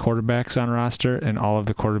 6 quarterbacks on roster, and all of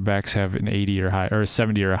the quarterbacks have an 80 or higher, or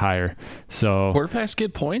 70 or higher. So quarterbacks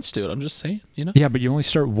get points, dude. I'm just saying, Yeah, but you only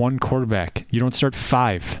start 1 quarterback. You don't start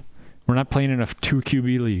 5. We're not playing in a 2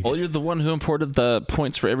 QB league. Well, you're the one who imported the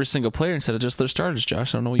points for every single player instead of just their starters,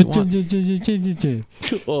 Josh. I don't know what you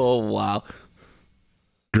want. Oh, wow.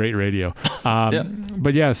 Great radio.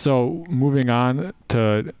 But yeah, so moving on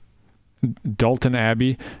to Dalton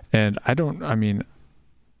Abbey, and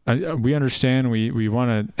we understand, we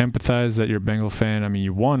want to empathize that you're a Bengal fan. I mean,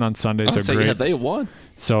 you won on Sunday, so great. Yeah, they won.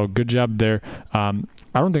 So good job there. I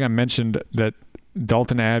don't think I mentioned that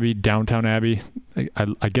Dalton Abbey, Downtown Abbey.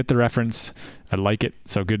 I get the reference. I like it.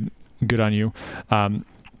 So good on you.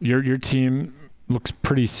 Your team looks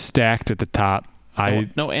pretty stacked at the top.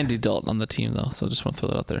 No Andy Dalton on the team, though, so I just want to throw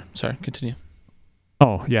that out there. Sorry, continue.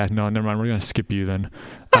 Oh, yeah, no, never mind. We're going to skip you then.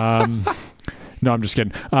 No, I'm just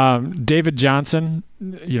kidding. David Johnson,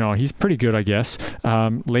 he's pretty good, I guess.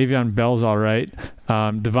 Le'Veon Bell's all right.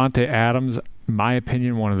 Devontae Adams, my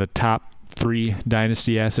opinion, one of the top 3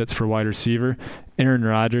 dynasty assets for wide receiver. Aaron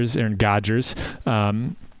Rodgers. You're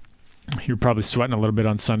probably sweating a little bit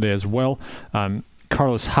on Sunday as well.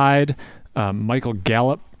 Carlos Hyde, Michael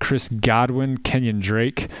Gallup, Chris Godwin, Kenyon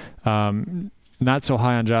Drake. Not so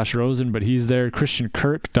high on Josh Rosen, but he's there. Christian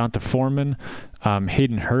Kirk, Donta Foreman,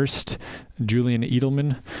 Hayden Hurst, Julian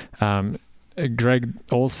Edelman, Greg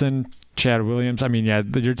Olson, Chad Williams. I mean, yeah,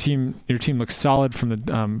 your team looks solid from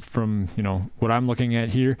what I'm looking at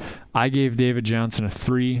here. I gave David Johnson a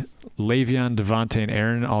 3. Le'Veon, Devontae, and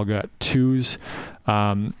Aaron all got 2s.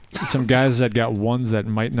 Some guys that got 1s that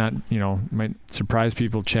might not, might surprise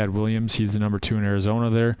people. Chad Williams, he's the number 2 in Arizona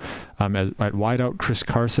there. At wideout, Chris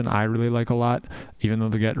Carson, I really like a lot. Even though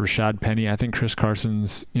they got Rashad Penny, I think Chris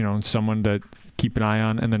Carson's, someone to keep an eye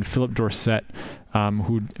on. And then Philip Dorsett,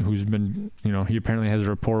 who's been, he apparently has a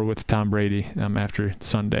rapport with Tom Brady after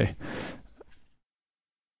Sunday.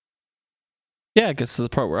 Yeah, I guess this is the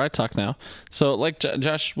part where I talk now. So, like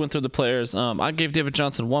Josh went through the players, I gave David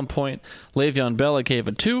Johnson 1 point. Le'Veon Bell, I gave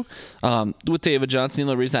a 2. With David Johnson,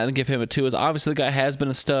 the only reason I didn't give him a 2 is obviously the guy has been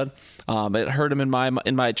a stud. It hurt him in my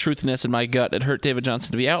truthiness, in my gut. It hurt David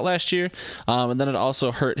Johnson to be out last year, and then it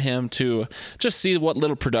also hurt him to just see what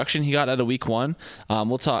little production he got out of Week 1.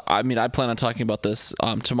 We'll talk. I plan on talking about this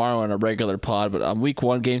tomorrow on a regular pod. But Week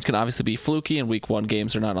 1 games can obviously be fluky, and Week 1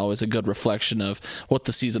 games are not always a good reflection of what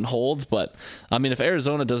the season holds. But if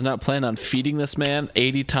Arizona does not plan on feeding this man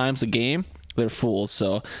 80 times a game, they're fools.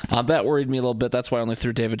 So that worried me a little bit. That's why I only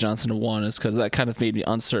threw David Johnson to 1, is because that kind of made me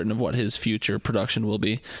uncertain of what his future production will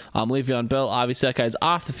be. Le'Veon Bell, obviously that guy's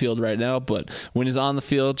off the field right now, but when he's on the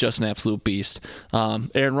field, just an absolute beast.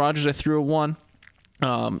 Aaron Rodgers, I threw a 1.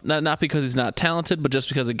 Not because he's not talented, but just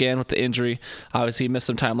because, again, with the injury, obviously he missed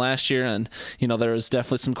some time last year, and there was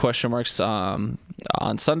definitely some question marks on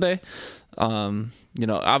Sunday.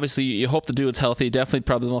 Obviously you hope the dude's healthy. Definitely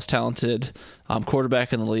probably the most talented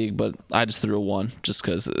quarterback in the league, but I just threw a 1 just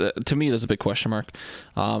because to me there's a big question mark.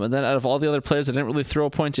 And then out of all the other players, I didn't really throw a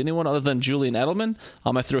point to anyone other than Julian Edelman.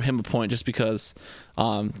 I threw him a point just because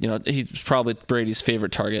he's probably Brady's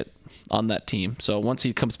favorite target on that team. So once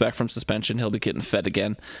he comes back from suspension, he'll be getting fed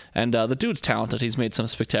again. And the dude's talented. He's made some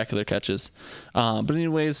spectacular catches. But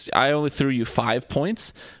anyways, I only threw you 5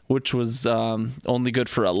 points, which was only good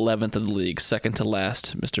for 11th in the league, second to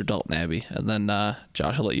last, Mr. Dalton Abbey. And then,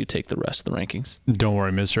 Josh, I'll let you take the rest of the rankings. Don't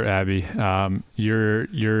worry, Mr. Abbey.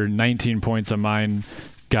 Your 19 points on mine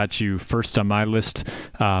got you first on my list.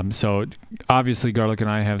 So obviously Garlic and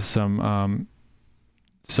I have some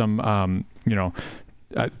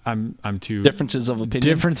I'm too differences of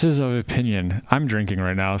opinion. I'm drinking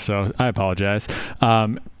right now, so I apologize.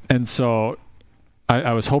 And so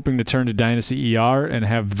I was hoping to turn to Dynasty ER and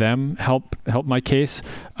have them help my case.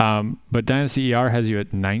 But Dynasty ER has you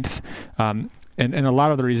at 9th. And a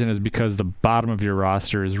lot of the reason is because the bottom of your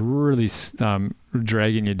roster is really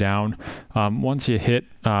dragging you down. Once you hit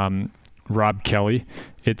Rob Kelly,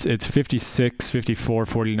 it's 56, 54,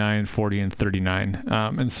 49, 40, and 39.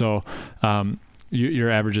 And so your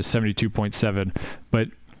average is 72.7. But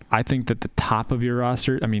I think that the top of your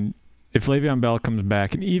roster, if Le'Veon Bell comes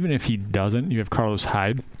back, and even if he doesn't, you have Carlos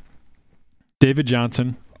Hyde. David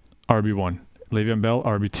Johnson, RB1. Le'Veon Bell,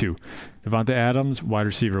 RB2. Devontae Adams, wide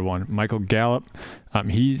receiver 1. Michael Gallup, I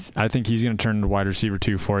think he's going to turn into wide receiver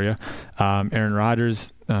 2 for you. Aaron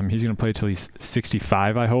Rodgers, he's going to play till he's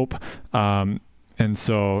 65, I hope. And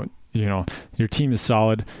so, your team is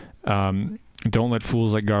solid. Don't let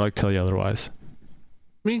fools like Garlic tell you otherwise.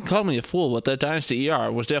 I mean, you can call me a fool, but that Dynasty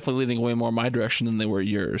ER was definitely leading way more my direction than they were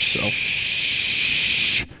yours.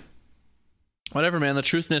 So, whatever, man. The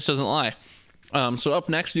truthness doesn't lie. So up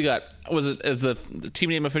next we got, is the team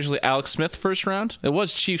name officially Alex Smith first round? It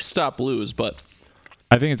was Chiefs Stop Blues, but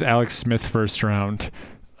I think it's Alex Smith first round.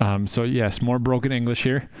 So yes, more broken English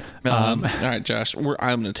here. All right, Josh, I'm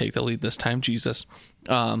going to take the lead this time. Jesus.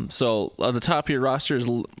 So at the top of your roster is,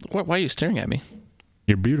 why are you staring at me?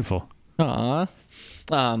 You're beautiful. Aw.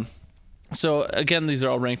 So again, these are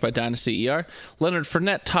all ranked by Dynasty ER. Leonard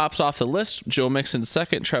Fournette tops off the list. Joe Mixon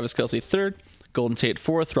second. Travis Kelce third. Golden Tate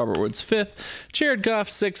 4th, Robert Woods 5th, Jared Goff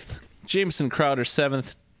 6th, Jameson Crowder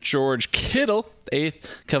 7th, George Kittle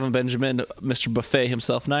 8th, Kevin Benjamin, Mr. Buffet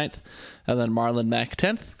himself 9th, and then Marlon Mack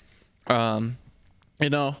 10th.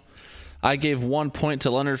 I gave 1 point to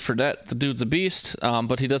Leonard Fournette. The dude's a beast,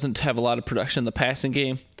 but he doesn't have a lot of production in the passing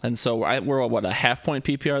game, and so we're a half-point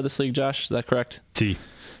PPR this league, Josh? Is that correct? See.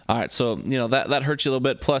 All right, so that hurts you a little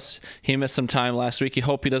bit. Plus, he missed some time last week. You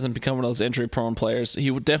hope he doesn't become one of those injury-prone players. He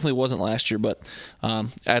definitely wasn't last year, but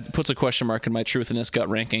it puts a question mark in my truthiness gut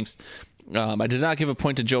rankings. I did not give a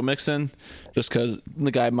point to Joe Mixon just because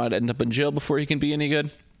the guy might end up in jail before he can be any good.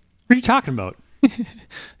 What are you talking about?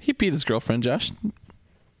 He beat his girlfriend, Josh.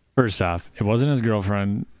 First off, it wasn't his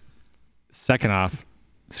girlfriend. Second off,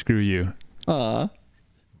 screw you.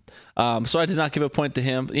 So I did not give a point to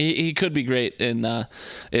him. He could be great in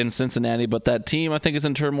Cincinnati, but that team I think is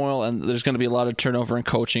in turmoil, and there's going to be a lot of turnover in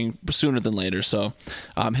coaching sooner than later. So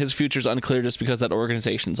his future's unclear just because that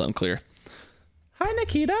organization's unclear. Hi,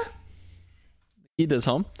 Nikita. Nikita's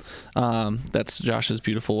home. That's Josh's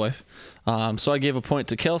beautiful wife. So I gave a point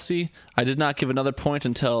to Kelce. I did not give another point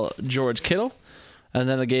until George Kittle. And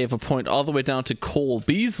then I gave a point all the way down to Cole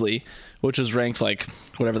Beasley, which was ranked like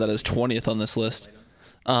whatever that is, 20th on this list.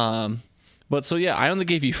 But so yeah, I only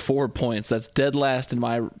gave you 4 points. That's dead last in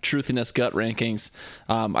my truthiness gut rankings.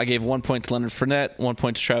 I gave 1 point to Leonard Fournette, 1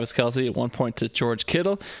 point to Travis Kelce, 1 point to George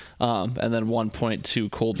Kittle, and then 1 point to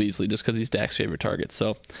Cole Beasley just because he's Dak's favorite target.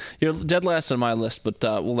 So you're dead last on my list, but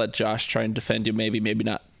we'll let Josh try and defend you. Maybe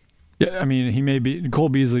not. Yeah, I mean, Cole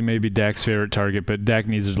Beasley may be Dak's favorite target, but Dak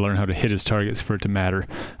needs to learn how to hit his targets for it to matter.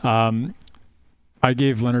 I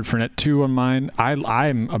gave Leonard Fournette 2 on mine.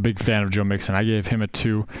 I'm a big fan of Joe Mixon. I gave him a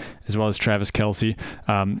 2, as well as Travis Kelce.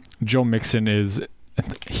 Joe Mixon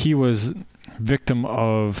he was victim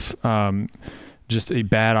of just a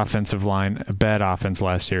bad offensive line, a bad offense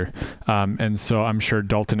last year. And so I'm sure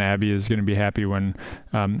Dalton Abbey is going to be happy when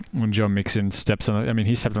Joe Mixon steps on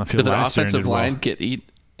he stepped on the field last year. Did the offensive line get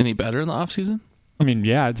any better in the offseason? I mean,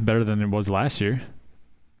 yeah, it's better than it was last year.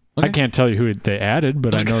 Okay. I can't tell you who they added,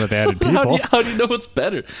 but I know that they added people. How do you know what's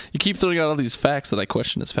better? You keep throwing out all these facts that I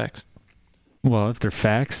question as facts. Well, if they're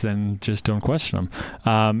facts, then just don't question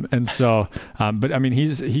them. But I mean,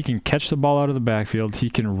 he can catch the ball out of the backfield. He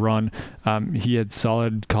can run. He had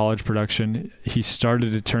solid college production. He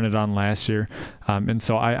started to turn it on last year, and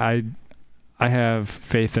so I have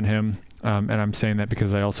faith in him. And I'm saying that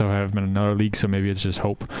because I also have him in another league, so maybe it's just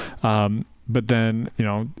hope. But then,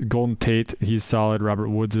 Golden Tate, he's solid. Robert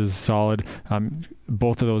Woods is solid.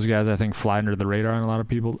 Both of those guys, I think, fly under the radar on a lot of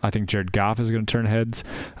people. I think Jared Goff is going to turn heads.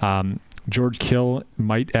 George Kittle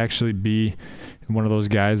might actually be one of those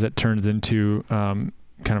guys that turns into kind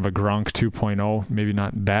of a Gronk 2.0, maybe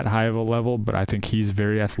not that high of a level, but I think he's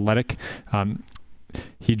very athletic.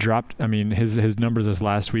 He dropped, his numbers this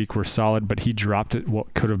last week were solid, but he dropped it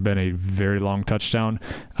what could have been a very long touchdown.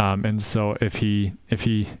 And so if he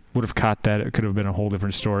would have caught that, it could have been a whole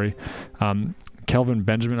different story. Kelvin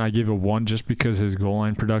Benjamin, I gave a 1 just because his goal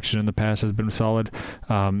line production in the past has been solid.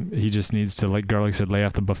 He just needs to, like Garlic said, lay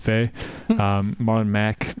off the buffet. Marlon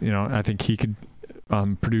Mack, I think he could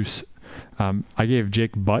produce. I gave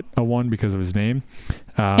Jake Butt a 1 because of his name.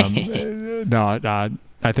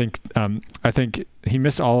 I think he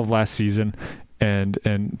missed all of last season,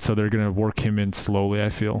 and so they're going to work him in slowly, I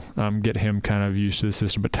feel, get him kind of used to the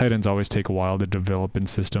system. But tight ends always take a while to develop in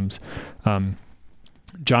systems.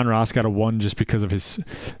 John Ross got a 1 just because of his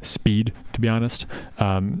speed, to be honest.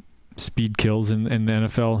 Speed kills in the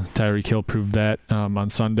NFL. Tyreek Hill proved that on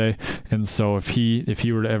Sunday. And so if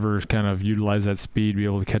he were to ever kind of utilize that speed, be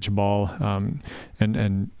able to catch a ball,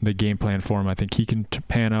 and the game plan for him, I think he can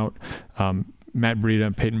pan out. Matt Breida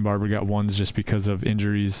and Peyton Barber got ones just because of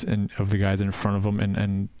injuries and of the guys in front of them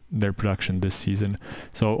and their production this season.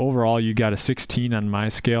 So overall, you got a 16 on my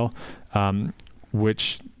scale,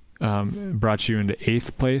 which brought you into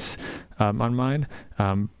 8th place on mine.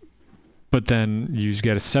 But then you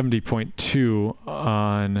got a 70.2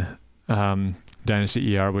 on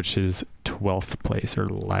Dynasty ER, which is 12th place or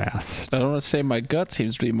last. I don't want to say my gut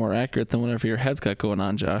seems to be more accurate than whatever your head's got going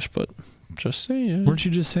on, Josh, but just saying. Weren't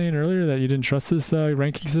you just saying earlier that you didn't trust this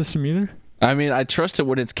ranking system either? I mean, I trust it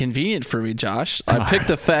when it's convenient for me, Josh. I pick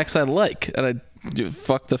the facts I like, and I do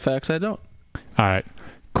fuck the facts I don't. All right.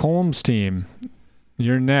 Colm's team,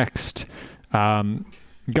 you're next.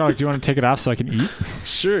 Garlic, do you want to take it off so I can eat?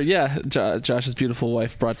 Sure, yeah. Josh's beautiful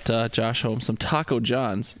wife brought Josh home some Taco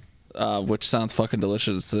John's, which sounds fucking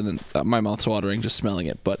delicious, and my mouth's watering just smelling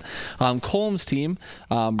it. But Colm's team,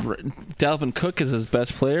 Dalvin Cook is his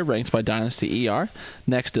best player, ranked by Dynasty ER.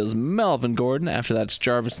 Next is Melvin Gordon. After that, it's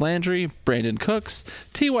Jarvis Landry, Brandon Cooks,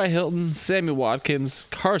 T.Y. Hilton, Sammy Watkins,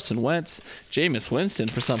 Carson Wentz, Jameis Winston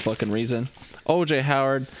for some fucking reason, O.J.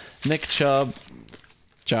 Howard, Nick Chubb.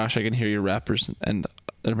 Josh, I can hear your rappers, and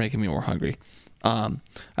they're making me more hungry.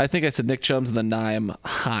 I think I said Nick Chubbs and then Nyheim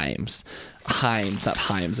Hines, not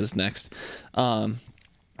Himes, is next.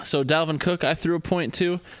 So Dalvin Cook, I threw a point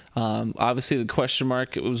to. Obviously, the question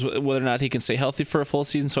mark was whether or not he can stay healthy for a full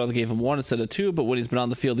season, so I gave him 1 instead of 2. But when he's been on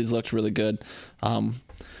the field, he's looked really good.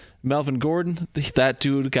 Melvin Gordon, that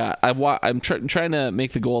dude got. I'm trying to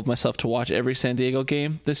make the goal of myself to watch every San Diego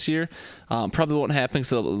game this year. Probably won't happen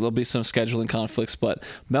because there'll be some scheduling conflicts. But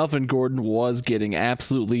Melvin Gordon was getting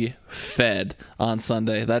absolutely fed on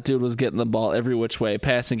Sunday. That dude was getting the ball every which way,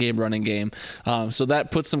 passing game, running game. So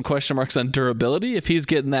that puts some question marks on durability. If he's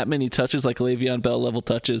getting that many touches, like Le'Veon Bell level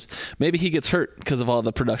touches, maybe he gets hurt because of all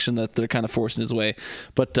the production that they're kind of forcing his way.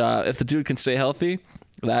 But if the dude can stay healthy,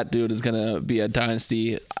 that dude is going to be a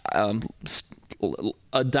dynasty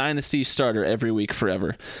starter every week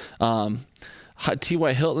forever.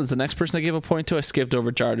 T.Y. Hilton is the next person I gave a point to. I skipped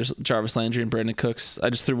over Jarvis Landry and Brandon Cooks.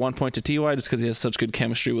 I just threw 1 point to T.Y. just because he has such good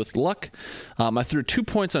chemistry with Luck. I threw 2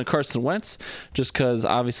 points on Carson Wentz just because,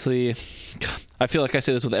 obviously, I feel like I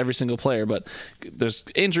say this with every single player, but there's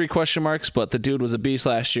injury question marks, but the dude was a beast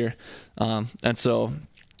last year. And so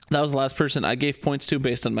that was the last person I gave points to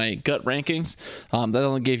based on my gut rankings. That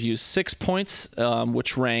only gave you 6 points,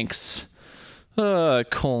 which ranks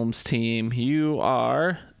Colm's team. You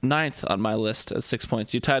are 9th on my list at 6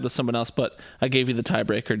 points. You tied with someone else, but I gave you the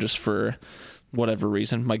tiebreaker just for whatever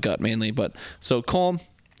reason, my gut mainly. But so Colm,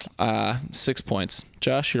 6 points.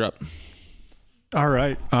 Josh, you're up. All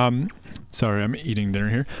right. Sorry, I'm eating dinner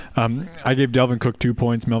here. I gave Dalvin Cook 2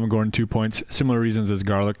 points, Melvin Gordon 2 points. Similar reasons as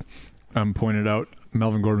Garlic pointed out.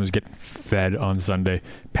 Melvin Gordon was getting fed on Sunday.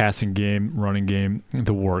 Passing game, running game,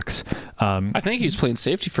 the works. I think he was playing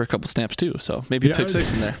safety for a couple snaps too, so maybe pick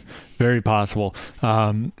 6 in there. Very possible.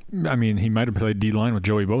 I mean, he might have played D-line with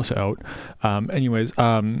Joey Bosa out. Anyways,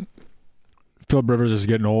 Philip Rivers is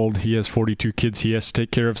getting old. He has 42 kids he has to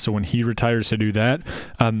take care of, so when he retires to do that,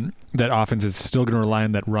 that offense is still going to rely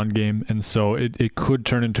on that run game, and so it could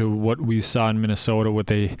turn into what we saw in Minnesota with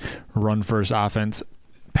a run-first offense,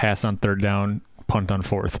 pass on 3rd down, punt on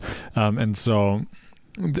 4th. And so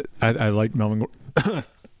I like Melvin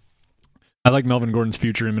I like Melvin Gordon's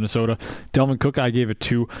future in Minnesota. Dalvin Cook, I gave it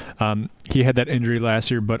 2. He had that injury last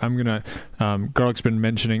year, but I'm going to Garlic's been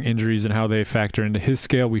mentioning injuries and how they factor into his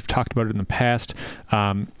scale. We've talked about it in the past.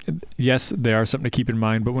 Yes, they are something to keep in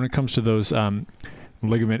mind, but when it comes to those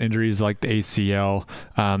ligament injuries like the ACL,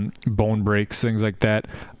 bone breaks, things like that,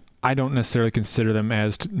 I don't necessarily consider them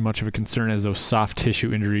as much of a concern as those soft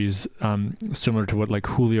tissue injuries, similar to what like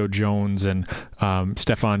Julio Jones and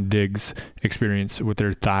Stephon Diggs experience with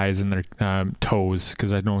their thighs and their toes,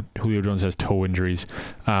 because I know Julio Jones has toe injuries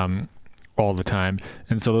all the time.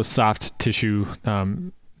 And so those soft tissue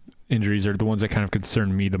injuries are the ones that kind of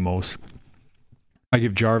concern me the most. I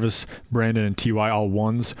give Jarvis, Brandon, and T.Y. all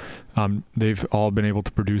 1s. They've all been able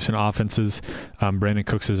to produce in offenses. Brandon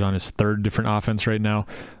Cooks is on his 3rd different offense right now.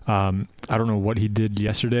 I don't know what he did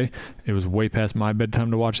yesterday. It was way past my bedtime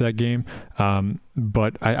to watch that game.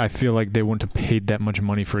 But I feel like they wouldn't have paid that much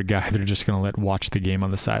money for a guy they're just going to let watch the game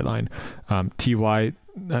on the sideline. T.Y.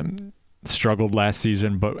 Struggled last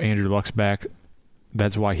season, but Andrew Luck's back.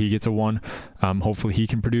 That's why he gets a 1. Hopefully he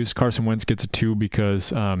can produce. Carson Wentz gets a 2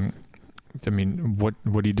 because I mean,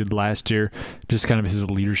 what he did last year, just kind of his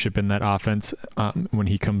leadership in that offense. When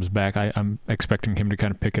he comes back, I'm expecting him to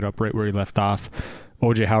kind of pick it up right where he left off.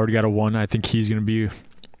 O.J. Howard got a 1. I think he's going to be.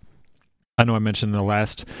 I know I mentioned the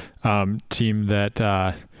last team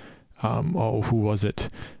that. Who was it?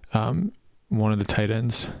 One of the tight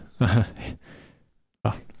ends.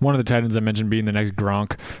 One of the tight ends I mentioned being the next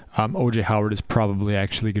Gronk. OJ Howard is probably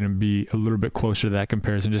actually going to be a little bit closer to that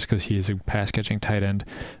comparison just because he is a pass-catching tight end.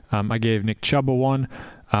 I gave Nick Chubb a 1.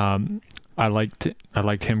 I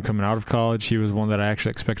liked him coming out of college. He was one that I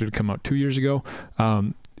actually expected to come out 2 years ago.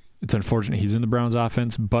 It's unfortunate he's in the Browns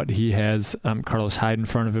offense, but he has Carlos Hyde in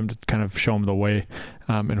front of him to kind of show him the way,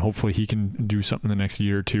 and hopefully he can do something the next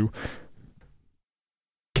year or two.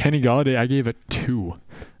 Kenny Golladay, I gave it 2,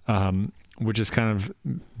 which is kind of,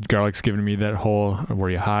 Garlic's giving me that whole "were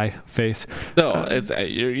you high" face. No,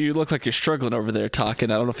 you look like you're struggling over there talking.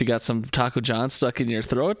 I don't know if you got some Taco John stuck in your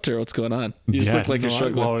throat or what's going on. You just look like you're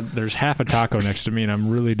struggling. Well, there's half a taco next to me, and I'm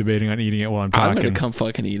really debating on eating it while I'm talking. I'm going to come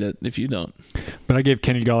fucking eat it if you don't. But I gave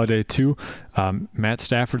Kenny Golladay 2. Matt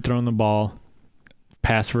Stafford throwing the ball,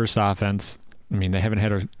 pass-first offense. I mean, they haven't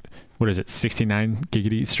had 69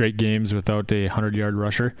 giggity straight games without a 100-yard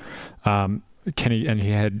rusher. Kenny, and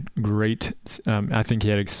he had great, I think he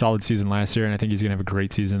had a solid season last year, and I think he's going to have a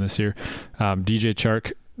great season this year. DJ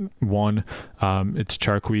Chark, 1. It's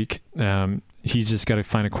Chark week. He's just got to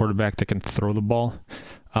find a quarterback that can throw the ball.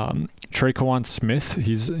 Traquan Smith,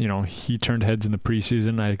 he turned heads in the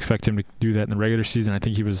preseason. I expect him to do that in the regular season. I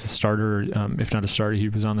think he was the starter, if not a starter. He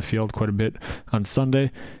was on the field quite a bit on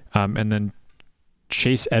Sunday. And then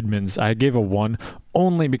Chase Edmonds, I gave a 1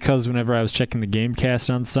 only because whenever I was checking the Gamecast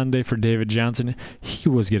on Sunday for David Johnson, he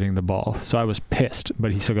was getting the ball. So I was pissed,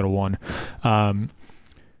 but he still got a 1.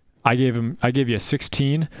 I gave you a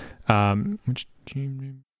 16. Which team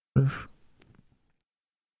name?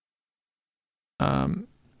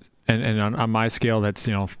 And on my scale, that's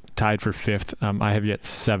tied for 5th. I have you at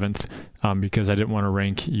 7th because I didn't want to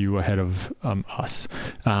rank you ahead of us.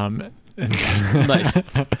 Nice.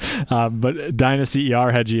 But Dynasty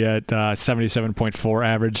ER had you at 77.4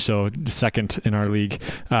 average, so second in our league.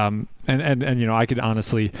 And I could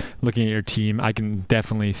honestly, looking at your team, I can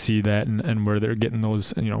definitely see that and where they're getting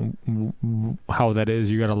those, how that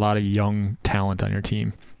is. You got a lot of young talent on your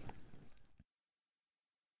team.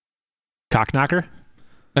 Cockknocker?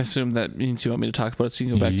 I assume that means you want me to talk about it so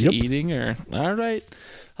you can go back to eating, or all right.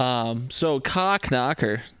 So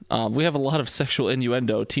Cockknocker. We have a lot of sexual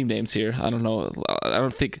innuendo team names here. I don't know. I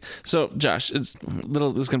don't think so. Josh, this is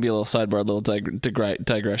going to be a little sidebar, a little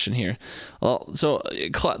digression here. Well, so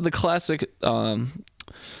the classic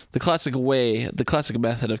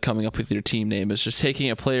method of coming up with your team name is just taking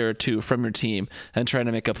a player or two from your team and trying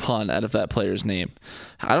to make a pun out of that player's name.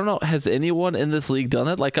 I don't know, has anyone in this league done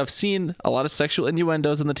that? Like, I've seen a lot of sexual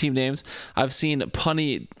innuendos in the team names. I've seen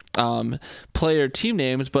punny player team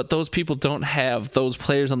names, but those people don't have those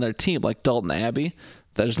players on their team, like Dalton Abbey.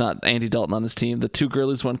 There's not Andy Dalton on his team. The 2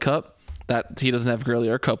 girlies, 1 cup. That he doesn't have girly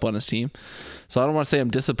or cup on his team. So I don't want to say I'm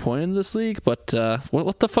disappointed in this league, but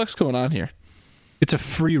what the fuck's going on here? It's a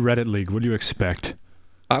free Reddit league. What do you expect?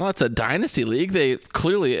 I don't know. It's a dynasty league. They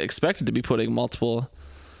clearly expected to be putting multiple.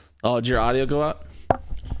 Oh, did your audio go out?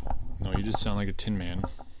 No, you just sound like a tin man.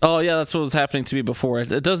 Oh, yeah, that's what was happening to me before.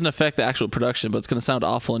 It doesn't affect the actual production, but it's going to sound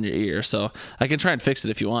awful in your ear. So I can try and fix it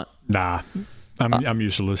if you want. Nah, I'm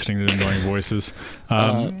used to listening to annoying voices.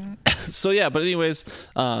 So, yeah, but anyways,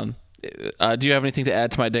 do you have anything to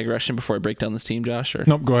add to my digression before I break down this team, Josh? Or?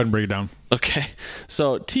 Nope, go ahead and break it down. Okay,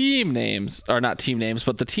 so team names, or not team names,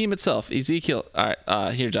 but the team itself. Ezekiel. All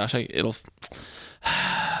right, here, Josh. It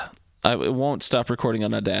won't stop recording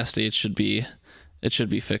on Audacity. It should be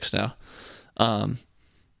fixed now.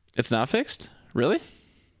 It's not fixed? Really?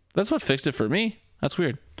 That's what fixed it for me. That's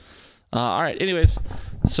weird. All right. Anyways,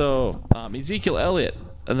 so Ezekiel Elliott,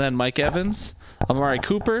 and then Mike Evans, Amari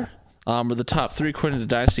Cooper. Were the top 3 according to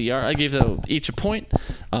Dynasty ER. I gave them each a point.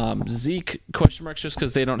 Zeke, question marks, just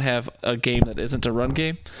because they don't have a game that isn't a run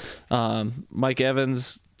game. Mike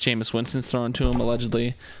Evans, Jameis Winston's throwing to him,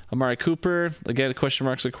 allegedly. Amari Cooper, again, question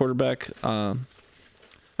marks at quarterback.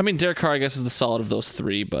 Derek Carr, I guess, is the solid of those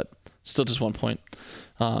 3, but still just 1 point.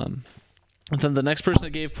 And then the next person I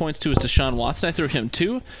gave points to is Deshaun Watson. I threw him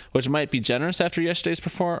 2, which might be generous after yesterday's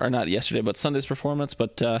performance, or not yesterday, but Sunday's performance.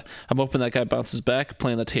 But I'm hoping that guy bounces back.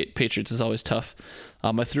 Playing the Patriots is always tough.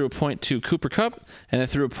 I threw a point to Cooper Kupp, and I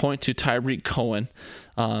threw a point to Tyreek Cohen.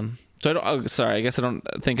 I guess I don't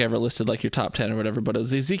think I ever listed like your top 10 or whatever, but it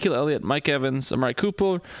was Ezekiel Elliott, Mike Evans, Amari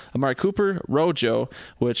Cooper, Rojo,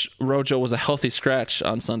 which Rojo was a healthy scratch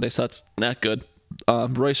on Sunday, so that's not good.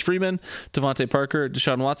 Royce Freeman, Devontae Parker,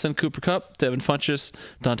 Deshaun Watson, Cooper Kupp, Devin Funchess,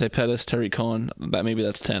 Dante Pettis, Tyreek Cohen.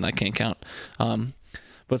 That's 10. I can't count.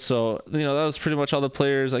 But But so, that was pretty much all the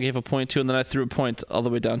players I gave a point to, and then I threw a point all the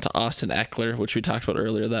way down to Austin Eckler, which we talked about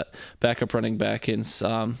earlier, that backup running back in,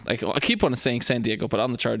 I keep on saying San Diego, but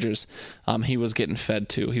on the Chargers, he was getting fed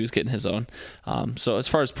too. He was getting his own. So as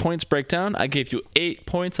far as points breakdown, I gave you 8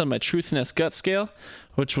 points on my truthiness gut scale,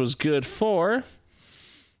 which was good for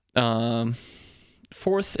 4th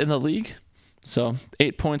in the league. So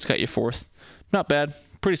 8 points got you 4th. Not bad.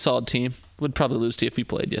 Pretty solid team. Would probably lose to you if we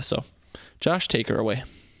played you. So Josh, take her away.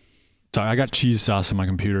 Sorry, I got cheese sauce on my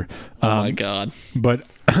computer. Oh my God. But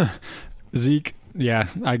Zeke, yeah,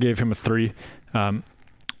 I gave him a 3.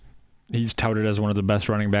 He's touted as one of the best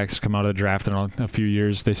running backs to come out of the draft in a few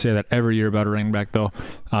years. They say that every year about a running back, though.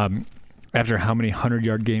 After how many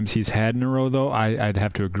 100-yard games he's had in a row, though, I'd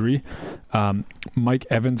have to agree. Mike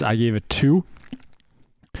Evans, I gave a 2.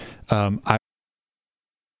 I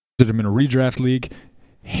did him in a redraft league.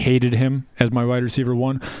 Hated him as my wide receiver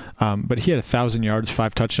 1, but he had 1,000 yards,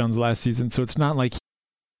 5 touchdowns last season, so it's not like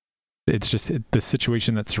it's just the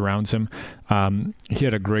situation that surrounds him. He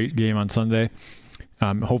had a great game on Sunday.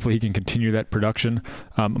 Hopefully he can continue that production.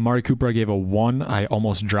 Amari Cooper, I gave a 1. I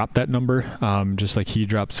almost dropped that number, just like he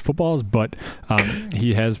drops footballs, but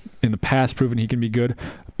he has in the past proven he can be good.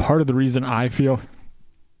 Part of the reason I feel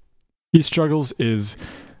he struggles is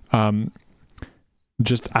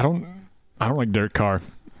just I don't like Derek Carr.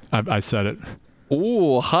 I said it.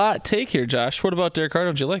 Ooh, hot take here, Josh. What about Derek Carr?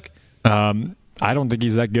 Don't you like? I don't think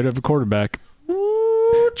he's that good of a quarterback.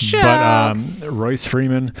 Ooh, but Royce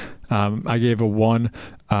Freeman, I gave a 1.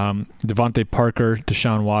 Devontae Parker,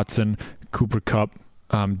 Deshaun Watson, Cooper Kupp,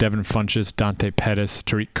 Devin Funchess, Dante Pettis,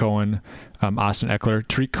 Tariq Cohen, Austin Eckler.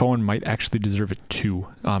 Tariq Cohen might actually deserve a 2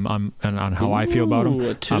 on how I feel about him.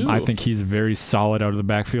 A 2. I think he's very solid out of the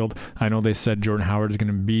backfield. I know they said Jordan Howard is going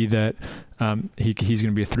to be that. He's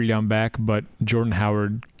going to be a 3-down back, but Jordan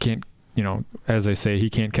Howard can't, as I say, he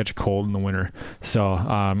can't catch a cold in the winter. So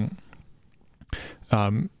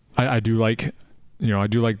I do like, I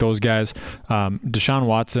do like those guys. Deshaun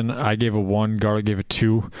Watson, I gave a 1. Garlic gave a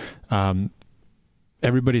 2.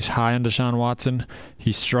 Everybody's high on Deshaun Watson.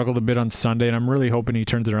 He struggled a bit on Sunday, and I'm really hoping he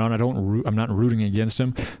turns it around. I'm not rooting against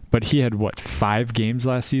him, but he had 5 games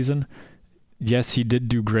last season. Yes, he did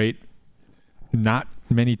do great. Not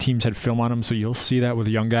many teams had film on him, so you'll see that with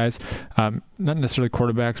young guys. Not necessarily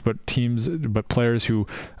quarterbacks, but players who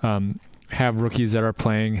have rookies that are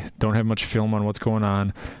playing, don't have much film on what's going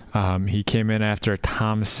on. He came in after a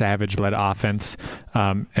Tom Savage-led offense,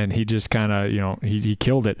 and he just kind of, he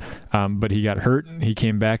killed it. But he got hurt, he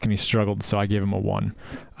came back, and he struggled, so I gave him a 1.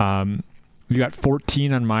 You got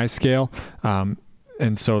 14 on my scale,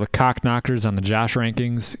 and so the cock knockers on the Josh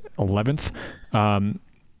rankings, 11th.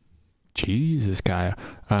 Jesus, Kaya.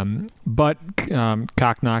 But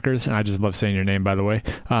cock knockers, and I just love saying your name, by the way.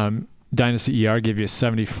 Dynasty ER gave you a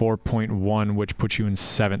 74.1, which puts you in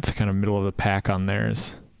 7th, kind of middle of the pack on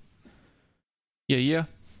theirs. Yeah.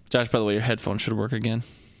 Josh, by the way, your headphones should work again.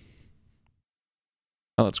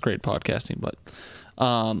 Oh, that's great podcasting, but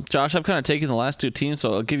Josh, I've kind of taken the last 2 teams,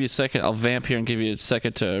 so I'll give you a second. I'll vamp here and give you a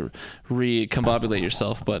second to recombobulate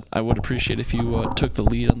yourself, but I would appreciate if you took the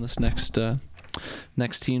lead on this next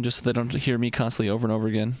team, just so they don't hear me constantly over and over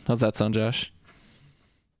again. How's that sound, Josh?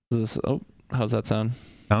 How's that sound?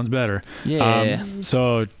 Sounds better. Yeah.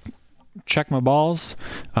 So check my balls.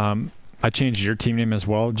 I changed your team name as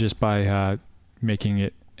well, just by making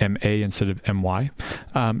it M-A instead of M-Y.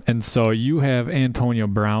 And so you have Antonio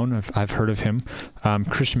Brown. I've heard of him.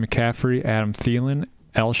 Christian McCaffrey, Adam Thielen,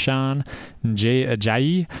 Elshon, Jay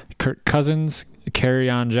Ajayi, Kirk Cousins,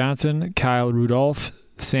 Kerryon Johnson, Kyle Rudolph,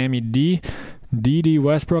 Sammy D, D.D.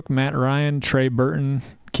 Westbrook, Matt Ryan, Trey Burton,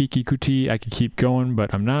 Kiki Kuti. I could keep going,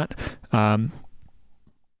 but I'm not.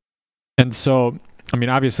 And so,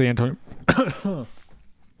 obviously Antonio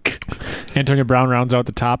Brown rounds out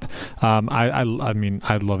the top. I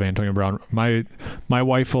love Antonio Brown. My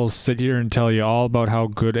wife will sit here and tell you all about how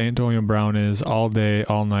good Antonio Brown is all day,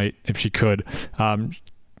 all night, if she could.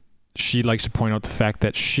 She likes to point out the fact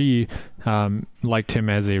that she liked him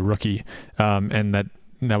as a rookie, and that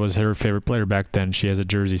was her favorite player back then. She has a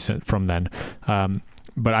jersey from then.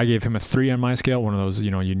 But I gave him a 3 on my scale, one of those,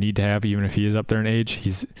 you need to have, even if he is up there in age.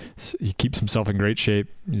 He keeps himself in great shape.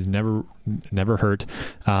 He's never hurt.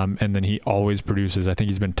 And then he always produces. I think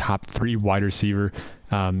he's been top 3 wide receiver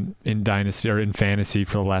in Dynasty or in fantasy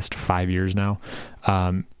for the last 5 years now.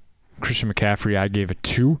 Christian McCaffrey, I gave a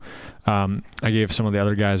 2. I gave some of the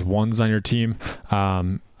other guys 1s on your team.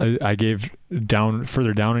 I gave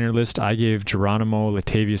further down on your list, I gave Geronimo,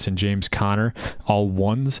 Latavius, and James Conner all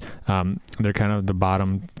 1s. They're kind of the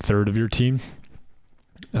bottom third of your team.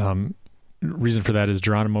 reason for that is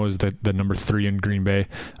Geronimo is the number 3 in Green Bay.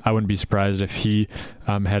 I wouldn't be surprised if he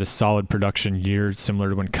had a solid production year similar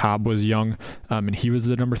to when Cobb was young, and he was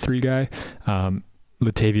the number 3 guy.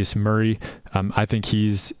 Latavius Murray, I think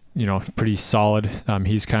he's pretty solid.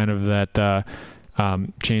 He's kind of that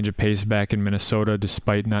change of pace back in Minnesota,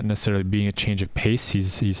 despite not necessarily being a change of pace.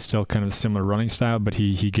 He's still kind of a similar running style, but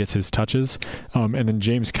he gets his touches. And then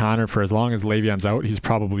James Conner, for as long as Le'Veon's out, he's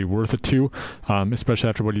probably worth a 2, especially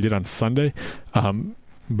after what he did on Sunday.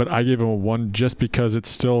 But I gave him a 1 just because it's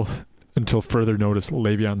still, until further notice,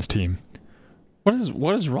 Le'Veon's team. What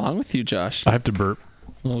is wrong with you, Josh? I have to burp.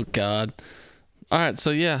 Oh, God. All right,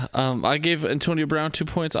 so yeah, I gave Antonio Brown 2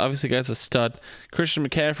 points. Obviously, the guy's a stud. Christian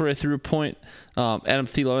McCaffrey, I threw a point. Adam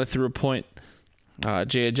Thielen, I threw a point.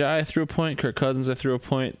 Jay Ajayi, I threw a point. Kirk Cousins, I threw a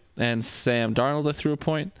point. And Sam Darnold, I threw a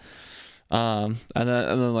point. And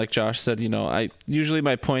then, like Josh said, I usually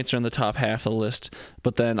my points are in the top half of the list,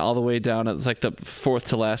 but then all the way down, it's like the 4th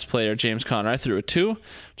to last player, James Conner, I threw a 2,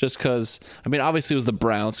 just because, obviously it was the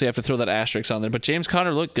Browns, so you have to throw that asterisk on there, but James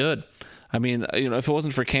Conner looked good. If it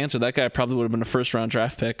wasn't for cancer, that guy probably would have been a first-round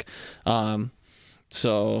draft pick. That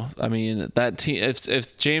team,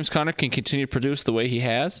 if James Conner can continue to produce the way he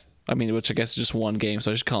has, which I guess is just one game,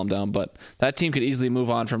 so I should calm down, but that team could easily move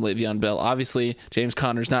on from Le'Veon Bell. Obviously, James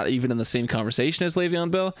Conner's not even in the same conversation as Le'Veon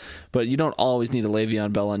Bell, but you don't always need a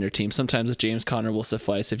Le'Veon Bell on your team. Sometimes a James Conner will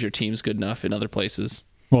suffice if your team's good enough in other places.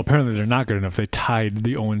 Well, apparently they're not good enough. They tied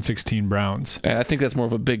the 0-16 Browns. I think that's more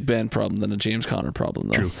of a Big Ben problem than a James Conner problem,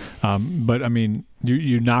 though. True. But,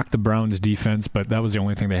 you knocked the Browns' defense, but that was the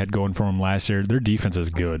only thing they had going for them last year. Their defense is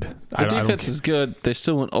good. Their defense is good. They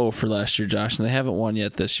still went 0 for last year, Josh, and they haven't won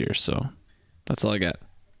yet this year, so that's all I got.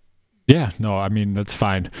 Yeah, no, that's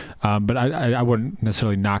fine. But I wouldn't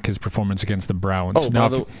necessarily knock his performance against the Browns.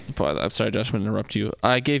 I'm sorry, Josh, I'm going to interrupt you.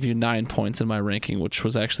 I gave you 9 points in my ranking, which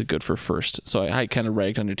was actually good for first. So I kind of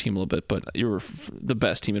ragged on your team a little bit, but you were the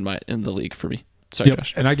best team in the league for me. Sorry,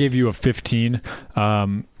 Josh. And I gave you a 15.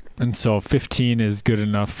 And so 15 is good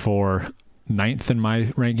enough for 9th in my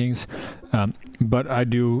rankings. But I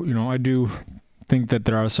do think that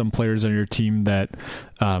there are some players on your team that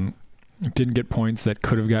didn't get points that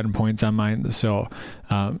could have gotten points on mine. So,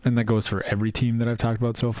 and that goes for every team that I've talked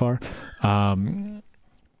about so far. And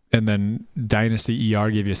then Dynasty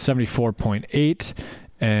ER gave you a 74.8,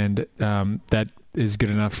 and that is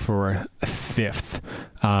good enough for a 5th.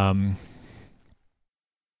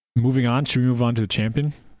 Moving on, should we move on to the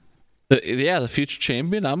champion? The future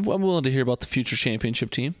champion. I'm willing to hear about the future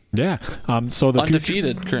championship team. Yeah. So the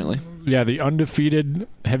undefeated currently. Yeah, the undefeated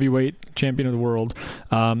heavyweight champion of the world.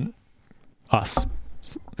 Us.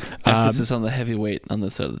 Emphasis on the heavyweight on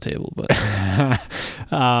this side of the table, but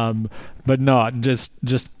but no,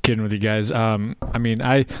 just kidding with you guys.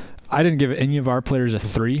 I didn't give any of our players a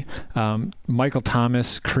 3. Michael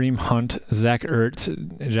Thomas, Kareem Hunt, Zach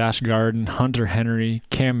Ertz, Josh Gardner, Hunter Henry,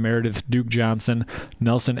 Cam Meredith, Duke Johnson,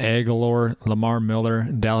 Nelson Aguilar, Lamar Miller,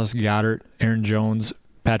 Dallas Goedert, Aaron Jones,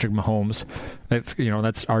 Patrick Mahomes.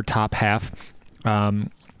 That's our top half.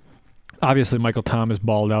 Obviously, Michael Thomas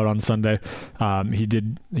balled out on Sunday. He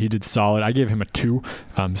did solid. I gave him a 2.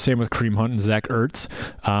 Same with Kareem Hunt and Zach Ertz.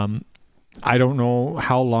 I don't know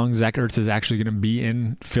how long Zach Ertz is actually going to be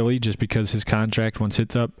in Philly, just because his contract once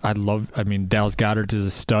hits up. Dallas Goedert is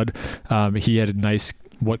a stud. He had a nice,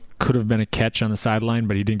 what could have been a catch on the sideline,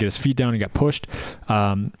 but he didn't get his feet down. He got pushed.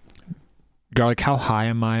 Garlic, how high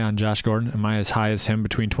am I on Josh Gordon? Am I as high as him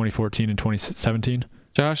between 2014 and 2017?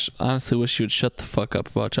 Josh, honestly wish you would shut the fuck up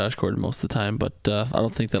about Josh Gordon most of the time, but I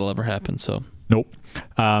don't think that'll ever happen. So nope.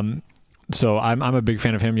 So I'm a big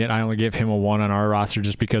fan of him. Yet I only gave him a 1 on our roster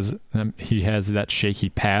just because he has that shaky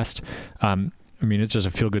past. It's just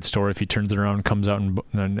a feel good story if he turns it around, comes out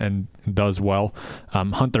and does well.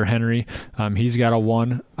 Hunter Henry, he's got a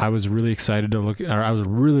 1. I was really excited to look. Or I was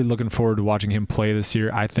really looking forward to watching him play this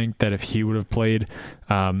year. I think that if he would have played.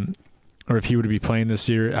 Or if he would be playing this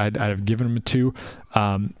year, I'd have given him a 2.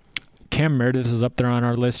 Cam Meredith is up there on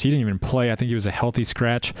our list. He didn't even play. I think he was a healthy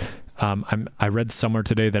scratch. I read somewhere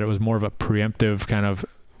today that it was more of a preemptive kind of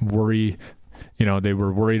worry. They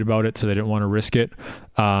were worried about it, so they didn't want to risk it.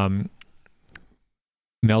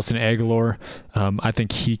 Nelson Aguilar, I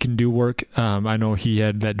think he can do work. I know he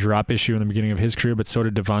had that drop issue in the beginning of his career, but so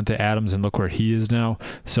did Devonta Adams, and look where he is now.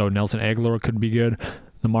 So Nelson Aguilar could be good.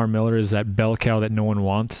 Lamar Miller is that bell cow that no one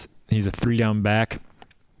wants. He's a 3-down back,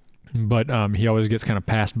 but he always gets kind of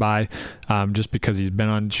passed by just because he's been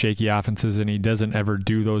on shaky offenses and he doesn't ever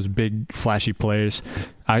do those big flashy plays.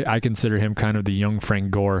 I consider him kind of the young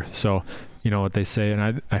Frank Gore. So you know what they say,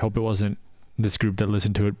 and I hope it wasn't this group that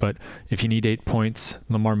listened to it, but if you need 8 points,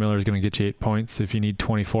 Lamar Miller is going to get you 8 points. If you need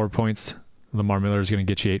 24 points, Lamar Miller is going to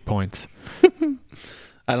get you 8 points.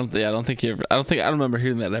 I don't remember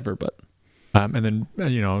hearing that ever, but. And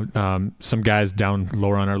then, some guys down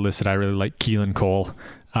lower on our list that I really like, Keelan Cole.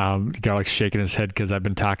 The guy like shaking his head because I've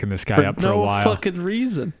been talking this guy up for a while. No fucking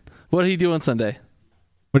reason. What did he do on Sunday?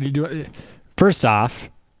 What did he do? First off,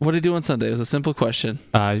 what did he do on Sunday? It was a simple question.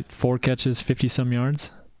 4 catches, 50-some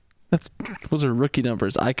yards. Those are rookie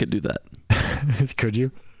numbers. I could do that. Could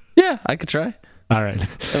you? Yeah, I could try. All right.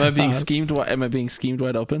 Am I being schemed? Am I being schemed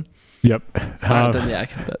wide open? Yep. All right, then yeah, I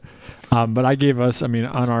can do that. But I gave us. I mean,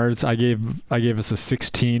 on ours, I gave us a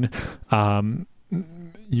 16.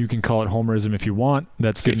 You can call it homerism if you want.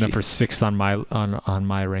 That's 50. good enough for 6th on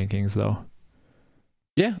my rankings, though.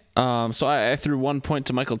 Yeah. So I threw 1 point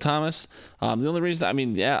to Michael Thomas. The only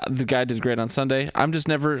reason, the guy did great on Sunday. I'm just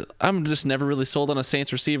never really sold on a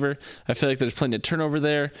Saints receiver. I feel like there's plenty of turnover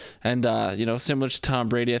there, and similar to Tom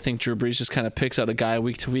Brady, I think Drew Brees just kind of picks out a guy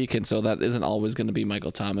week to week, and so that isn't always going to be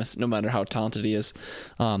Michael Thomas, no matter how talented he is.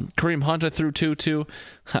 Kareem Hunt I threw 2-2.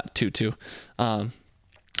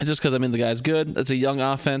 Just because the guy's good. It's a young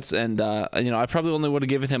offense, and I probably only would have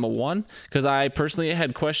given him a 1 because I personally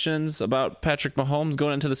had questions about Patrick Mahomes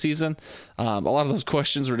going into the season. A lot of those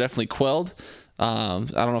questions were definitely quelled. I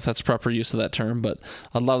don't know if that's proper use of that term, but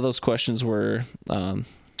a lot of those questions were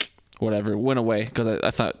went away because I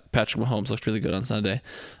thought Patrick Mahomes looked really good on Sunday.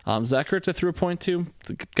 Zach Ertz I threw a point to.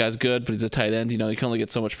 The guy's good, but he's a tight end. You can only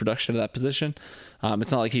get so much production at that position.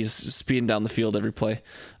 It's not like he's speeding down the field every play.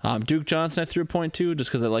 Duke Johnson I threw a point to just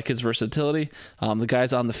because I like his versatility. The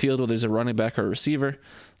guy's on the field whether he's a running back or a receiver.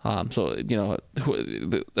 There's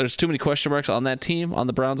too many question marks on that team, on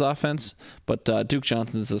the Browns offense, but Duke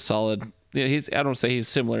Johnson is a solid. I don't say he's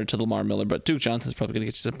similar to Lamar Miller, but Duke Johnson's probably going to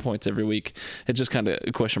get you some points every week. It's just kind of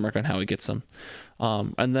a question mark on how he gets them.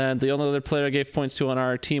 And then the only other player I gave points to on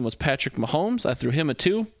our team was Patrick Mahomes. I threw him a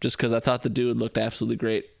 2 just because I thought the dude looked absolutely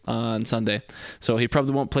great on Sunday. So he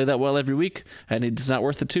probably won't play that well every week, and he's not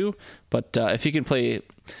worth the 2. But if he can play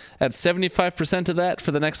at 75% of that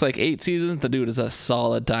for the next 8 seasons, the dude is a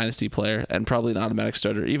solid dynasty player and probably an automatic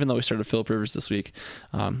starter, even though we started Phillip Rivers this week.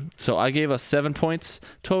 So I gave us 7 points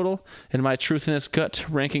total in my Truth in His Gut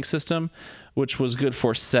ranking system, which was good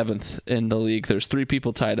for 7th in the league. There's 3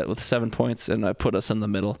 people tied it with 7 points, and I put us in the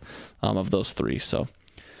middle of those 3. So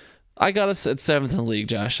I got us at 7th in the league,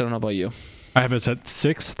 Josh. I don't know about you. I have us at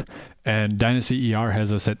 6th, and Dynasty ER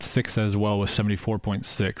has us at 6th as well with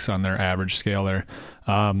 74.6 on their average scale there.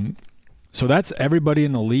 So that's everybody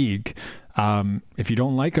in the league. If you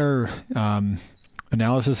don't like our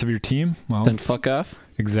analysis of your team, well, then fuck off.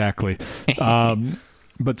 Exactly.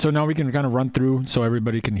 But so now we can kind of run through so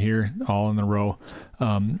everybody can hear all in a row.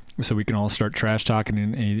 So we can all start trash talking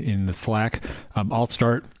in the Slack. I'll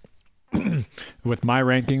start with my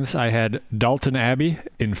rankings. I had Dalton Abbey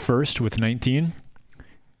in 1st with 19.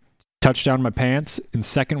 Touchdown My Pants in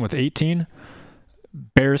 2nd with 18.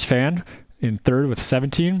 Bears Fan in 3rd with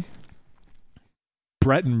 17.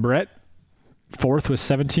 Brett and Brett 4th with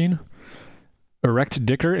 17. Erect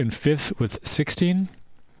Dicker in 5th with 16.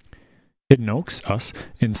 Hidden Oaks, us,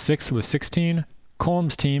 in 6th with 16.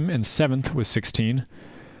 Colm's team in 7th with 16.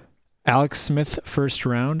 Alex Smith first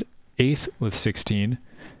round, 8th with 16.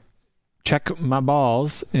 Check My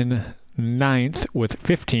Balls in 9th with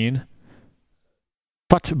 15.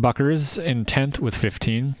 Buttbuckers in 10th with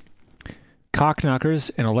 15.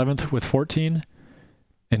 Cockknockers in 11th with 14.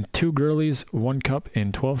 And 2 Girlies, 1 Cup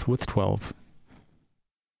in 12th with 12.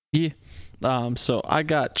 Yeah. So I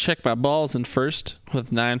got Check My Balls in 1st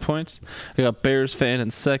with 9 points. I got Bears Fan in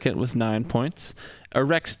 2nd with 9 points.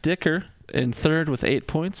 Erect Dicker in 3rd with 8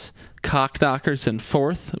 points. Cockknockers in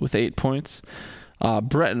 4th with 8 points.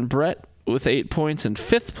 Brett and Brett with 8 points in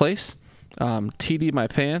 5th place. TD My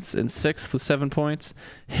Pants in 6th with 7 points.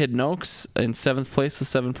 Hidden Oaks in 7th place with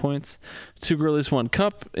 7 points. 2 Girlies, 1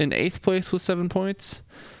 Cup in 8th place with 7 points.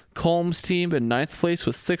 Colm's team in 9th place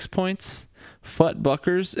with 6 points.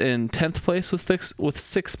 Buckers in 10th place with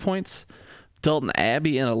 6 points. Dalton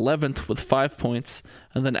Abbey in 11th with 5 points.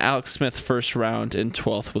 And then Alex Smith first round in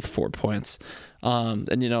 12th with 4 points.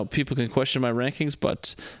 And people can question my rankings,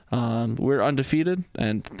 but we're undefeated.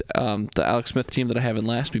 And the Alex Smith team that I have in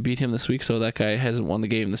last, we beat him this week, so that guy hasn't won the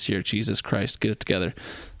game this year. Jesus Christ, get it together.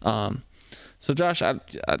 So Josh,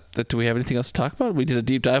 do we have anything else to talk about? We did a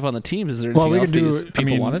deep dive on the teams. Is there anything else these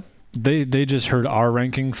people wanted? They just heard our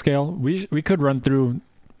ranking scale. We could run through.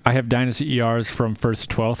 I have Dynasty ERs from 1st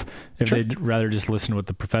to 12th if they'd rather just listen to what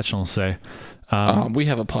the professionals say. We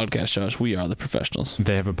have a podcast, Josh. We are the professionals.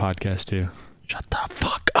 They have a podcast too. Shut the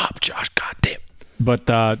fuck up, Josh. God damn. But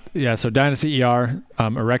so Dynasty ER,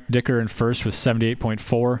 Erect Dicker in 1st with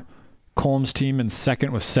 78.4. Colm's team in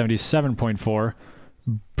second with 77.4.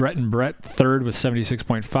 Brett and Brett third with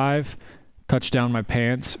 76.5. Touchdown My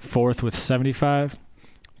Pants fourth with 75.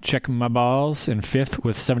 Check My Balls in fifth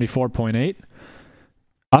with 74.8.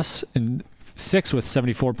 Us in sixth with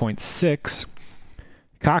 74.6.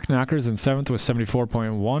 Cockknockers in seventh with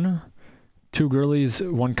 74.1. Two Girlies,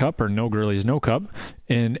 One Cup, or No Girlies, No Cup,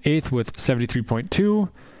 in eighth with 73.2.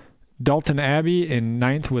 Dalton Abbey in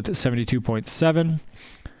ninth with 72.7.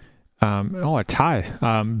 A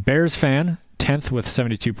tie. Bears Fan, 10th with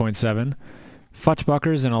 72.7.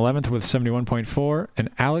 Futchbuckers in 11th with 71.4. And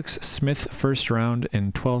Alex Smith, first round,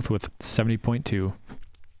 in 12th with 70.2.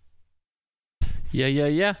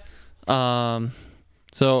 Yeah.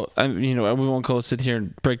 So we won't go sit here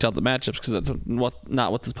and break down the matchups because that's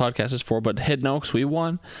not what this podcast is for. But Head Noakes, we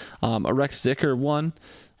won. Rex Dicker won.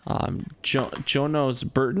 Jono's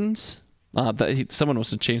Burtons, someone wants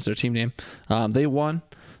to change their team name. They won.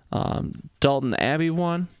 Dalton Abbey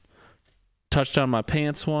won. Touchdown My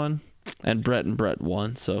Pants won. And Brett and Brett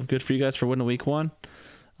won. So good for you guys for winning week one.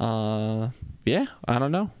 Yeah, I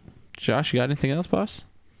don't know. Josh, you got anything else, boss?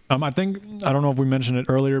 I don't know if we mentioned it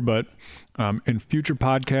earlier, but in future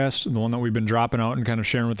podcasts, the one that we've been dropping out and kind of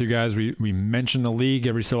sharing with you guys, we mention the league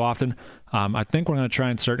every so often. I think we're going to try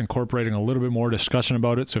and start incorporating a little bit more discussion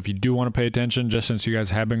about it. So if you do want to pay attention, just since you guys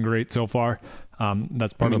have been great so far,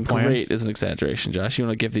 that's part of the plan. Great is an exaggeration, Josh. You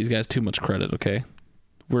want to give these guys too much credit, okay?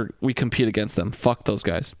 We compete against them. Fuck those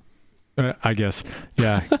guys. I guess.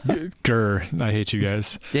 Yeah. Grr. I hate you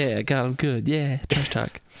guys. Yeah, got them good. Yeah, trash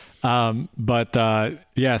talk. So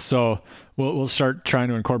we'll start trying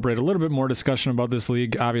to incorporate a little bit more discussion about this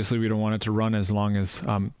league. Obviously, we don't want it to run as long as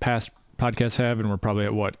past podcasts have, and we're probably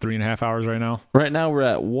at 3.5 hours right now? Right now, we're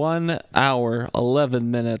at 1 hour,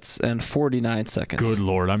 11 minutes, and 49 seconds. Good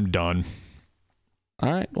Lord, I'm done.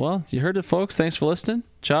 All right. Well, you heard it, folks. Thanks for listening.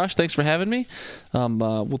 Josh, thanks for having me.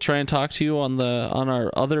 We'll try and talk to you on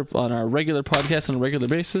our regular podcast on a regular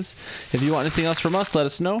basis. If you want anything else from us, let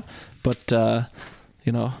us know. But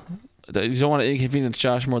you don't want to inconvenience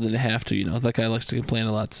Josh more than you have to. That guy likes to complain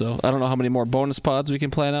a lot. So I don't know how many more bonus pods we can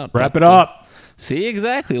plan out. Wrap it up. See,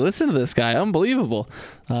 exactly. Listen to this guy. Unbelievable.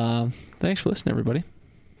 Thanks for listening, everybody.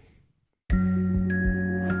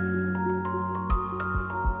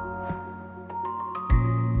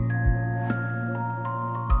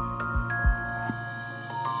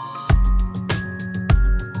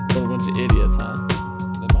 What a bunch of idiots, huh?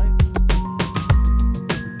 They might.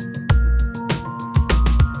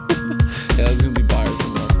 Yeah, there's going to be buyers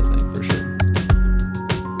from us, I think, for sure.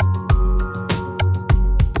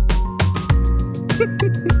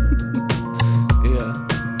 Yeah.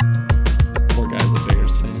 Poor guy's a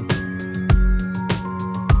Bears fan.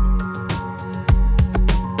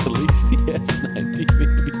 At least he has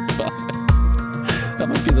 1985. That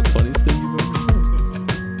might be the funniest thing you've ever said.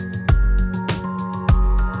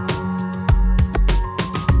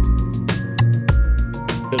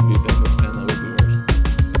 Could be a Bengals fan, that would be worse.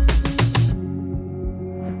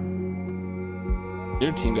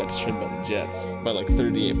 Your team got destroyed by the Jets by like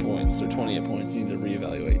 38 points or 28 points. You need to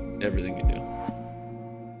reevaluate everything you do.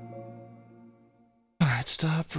 All right, stop.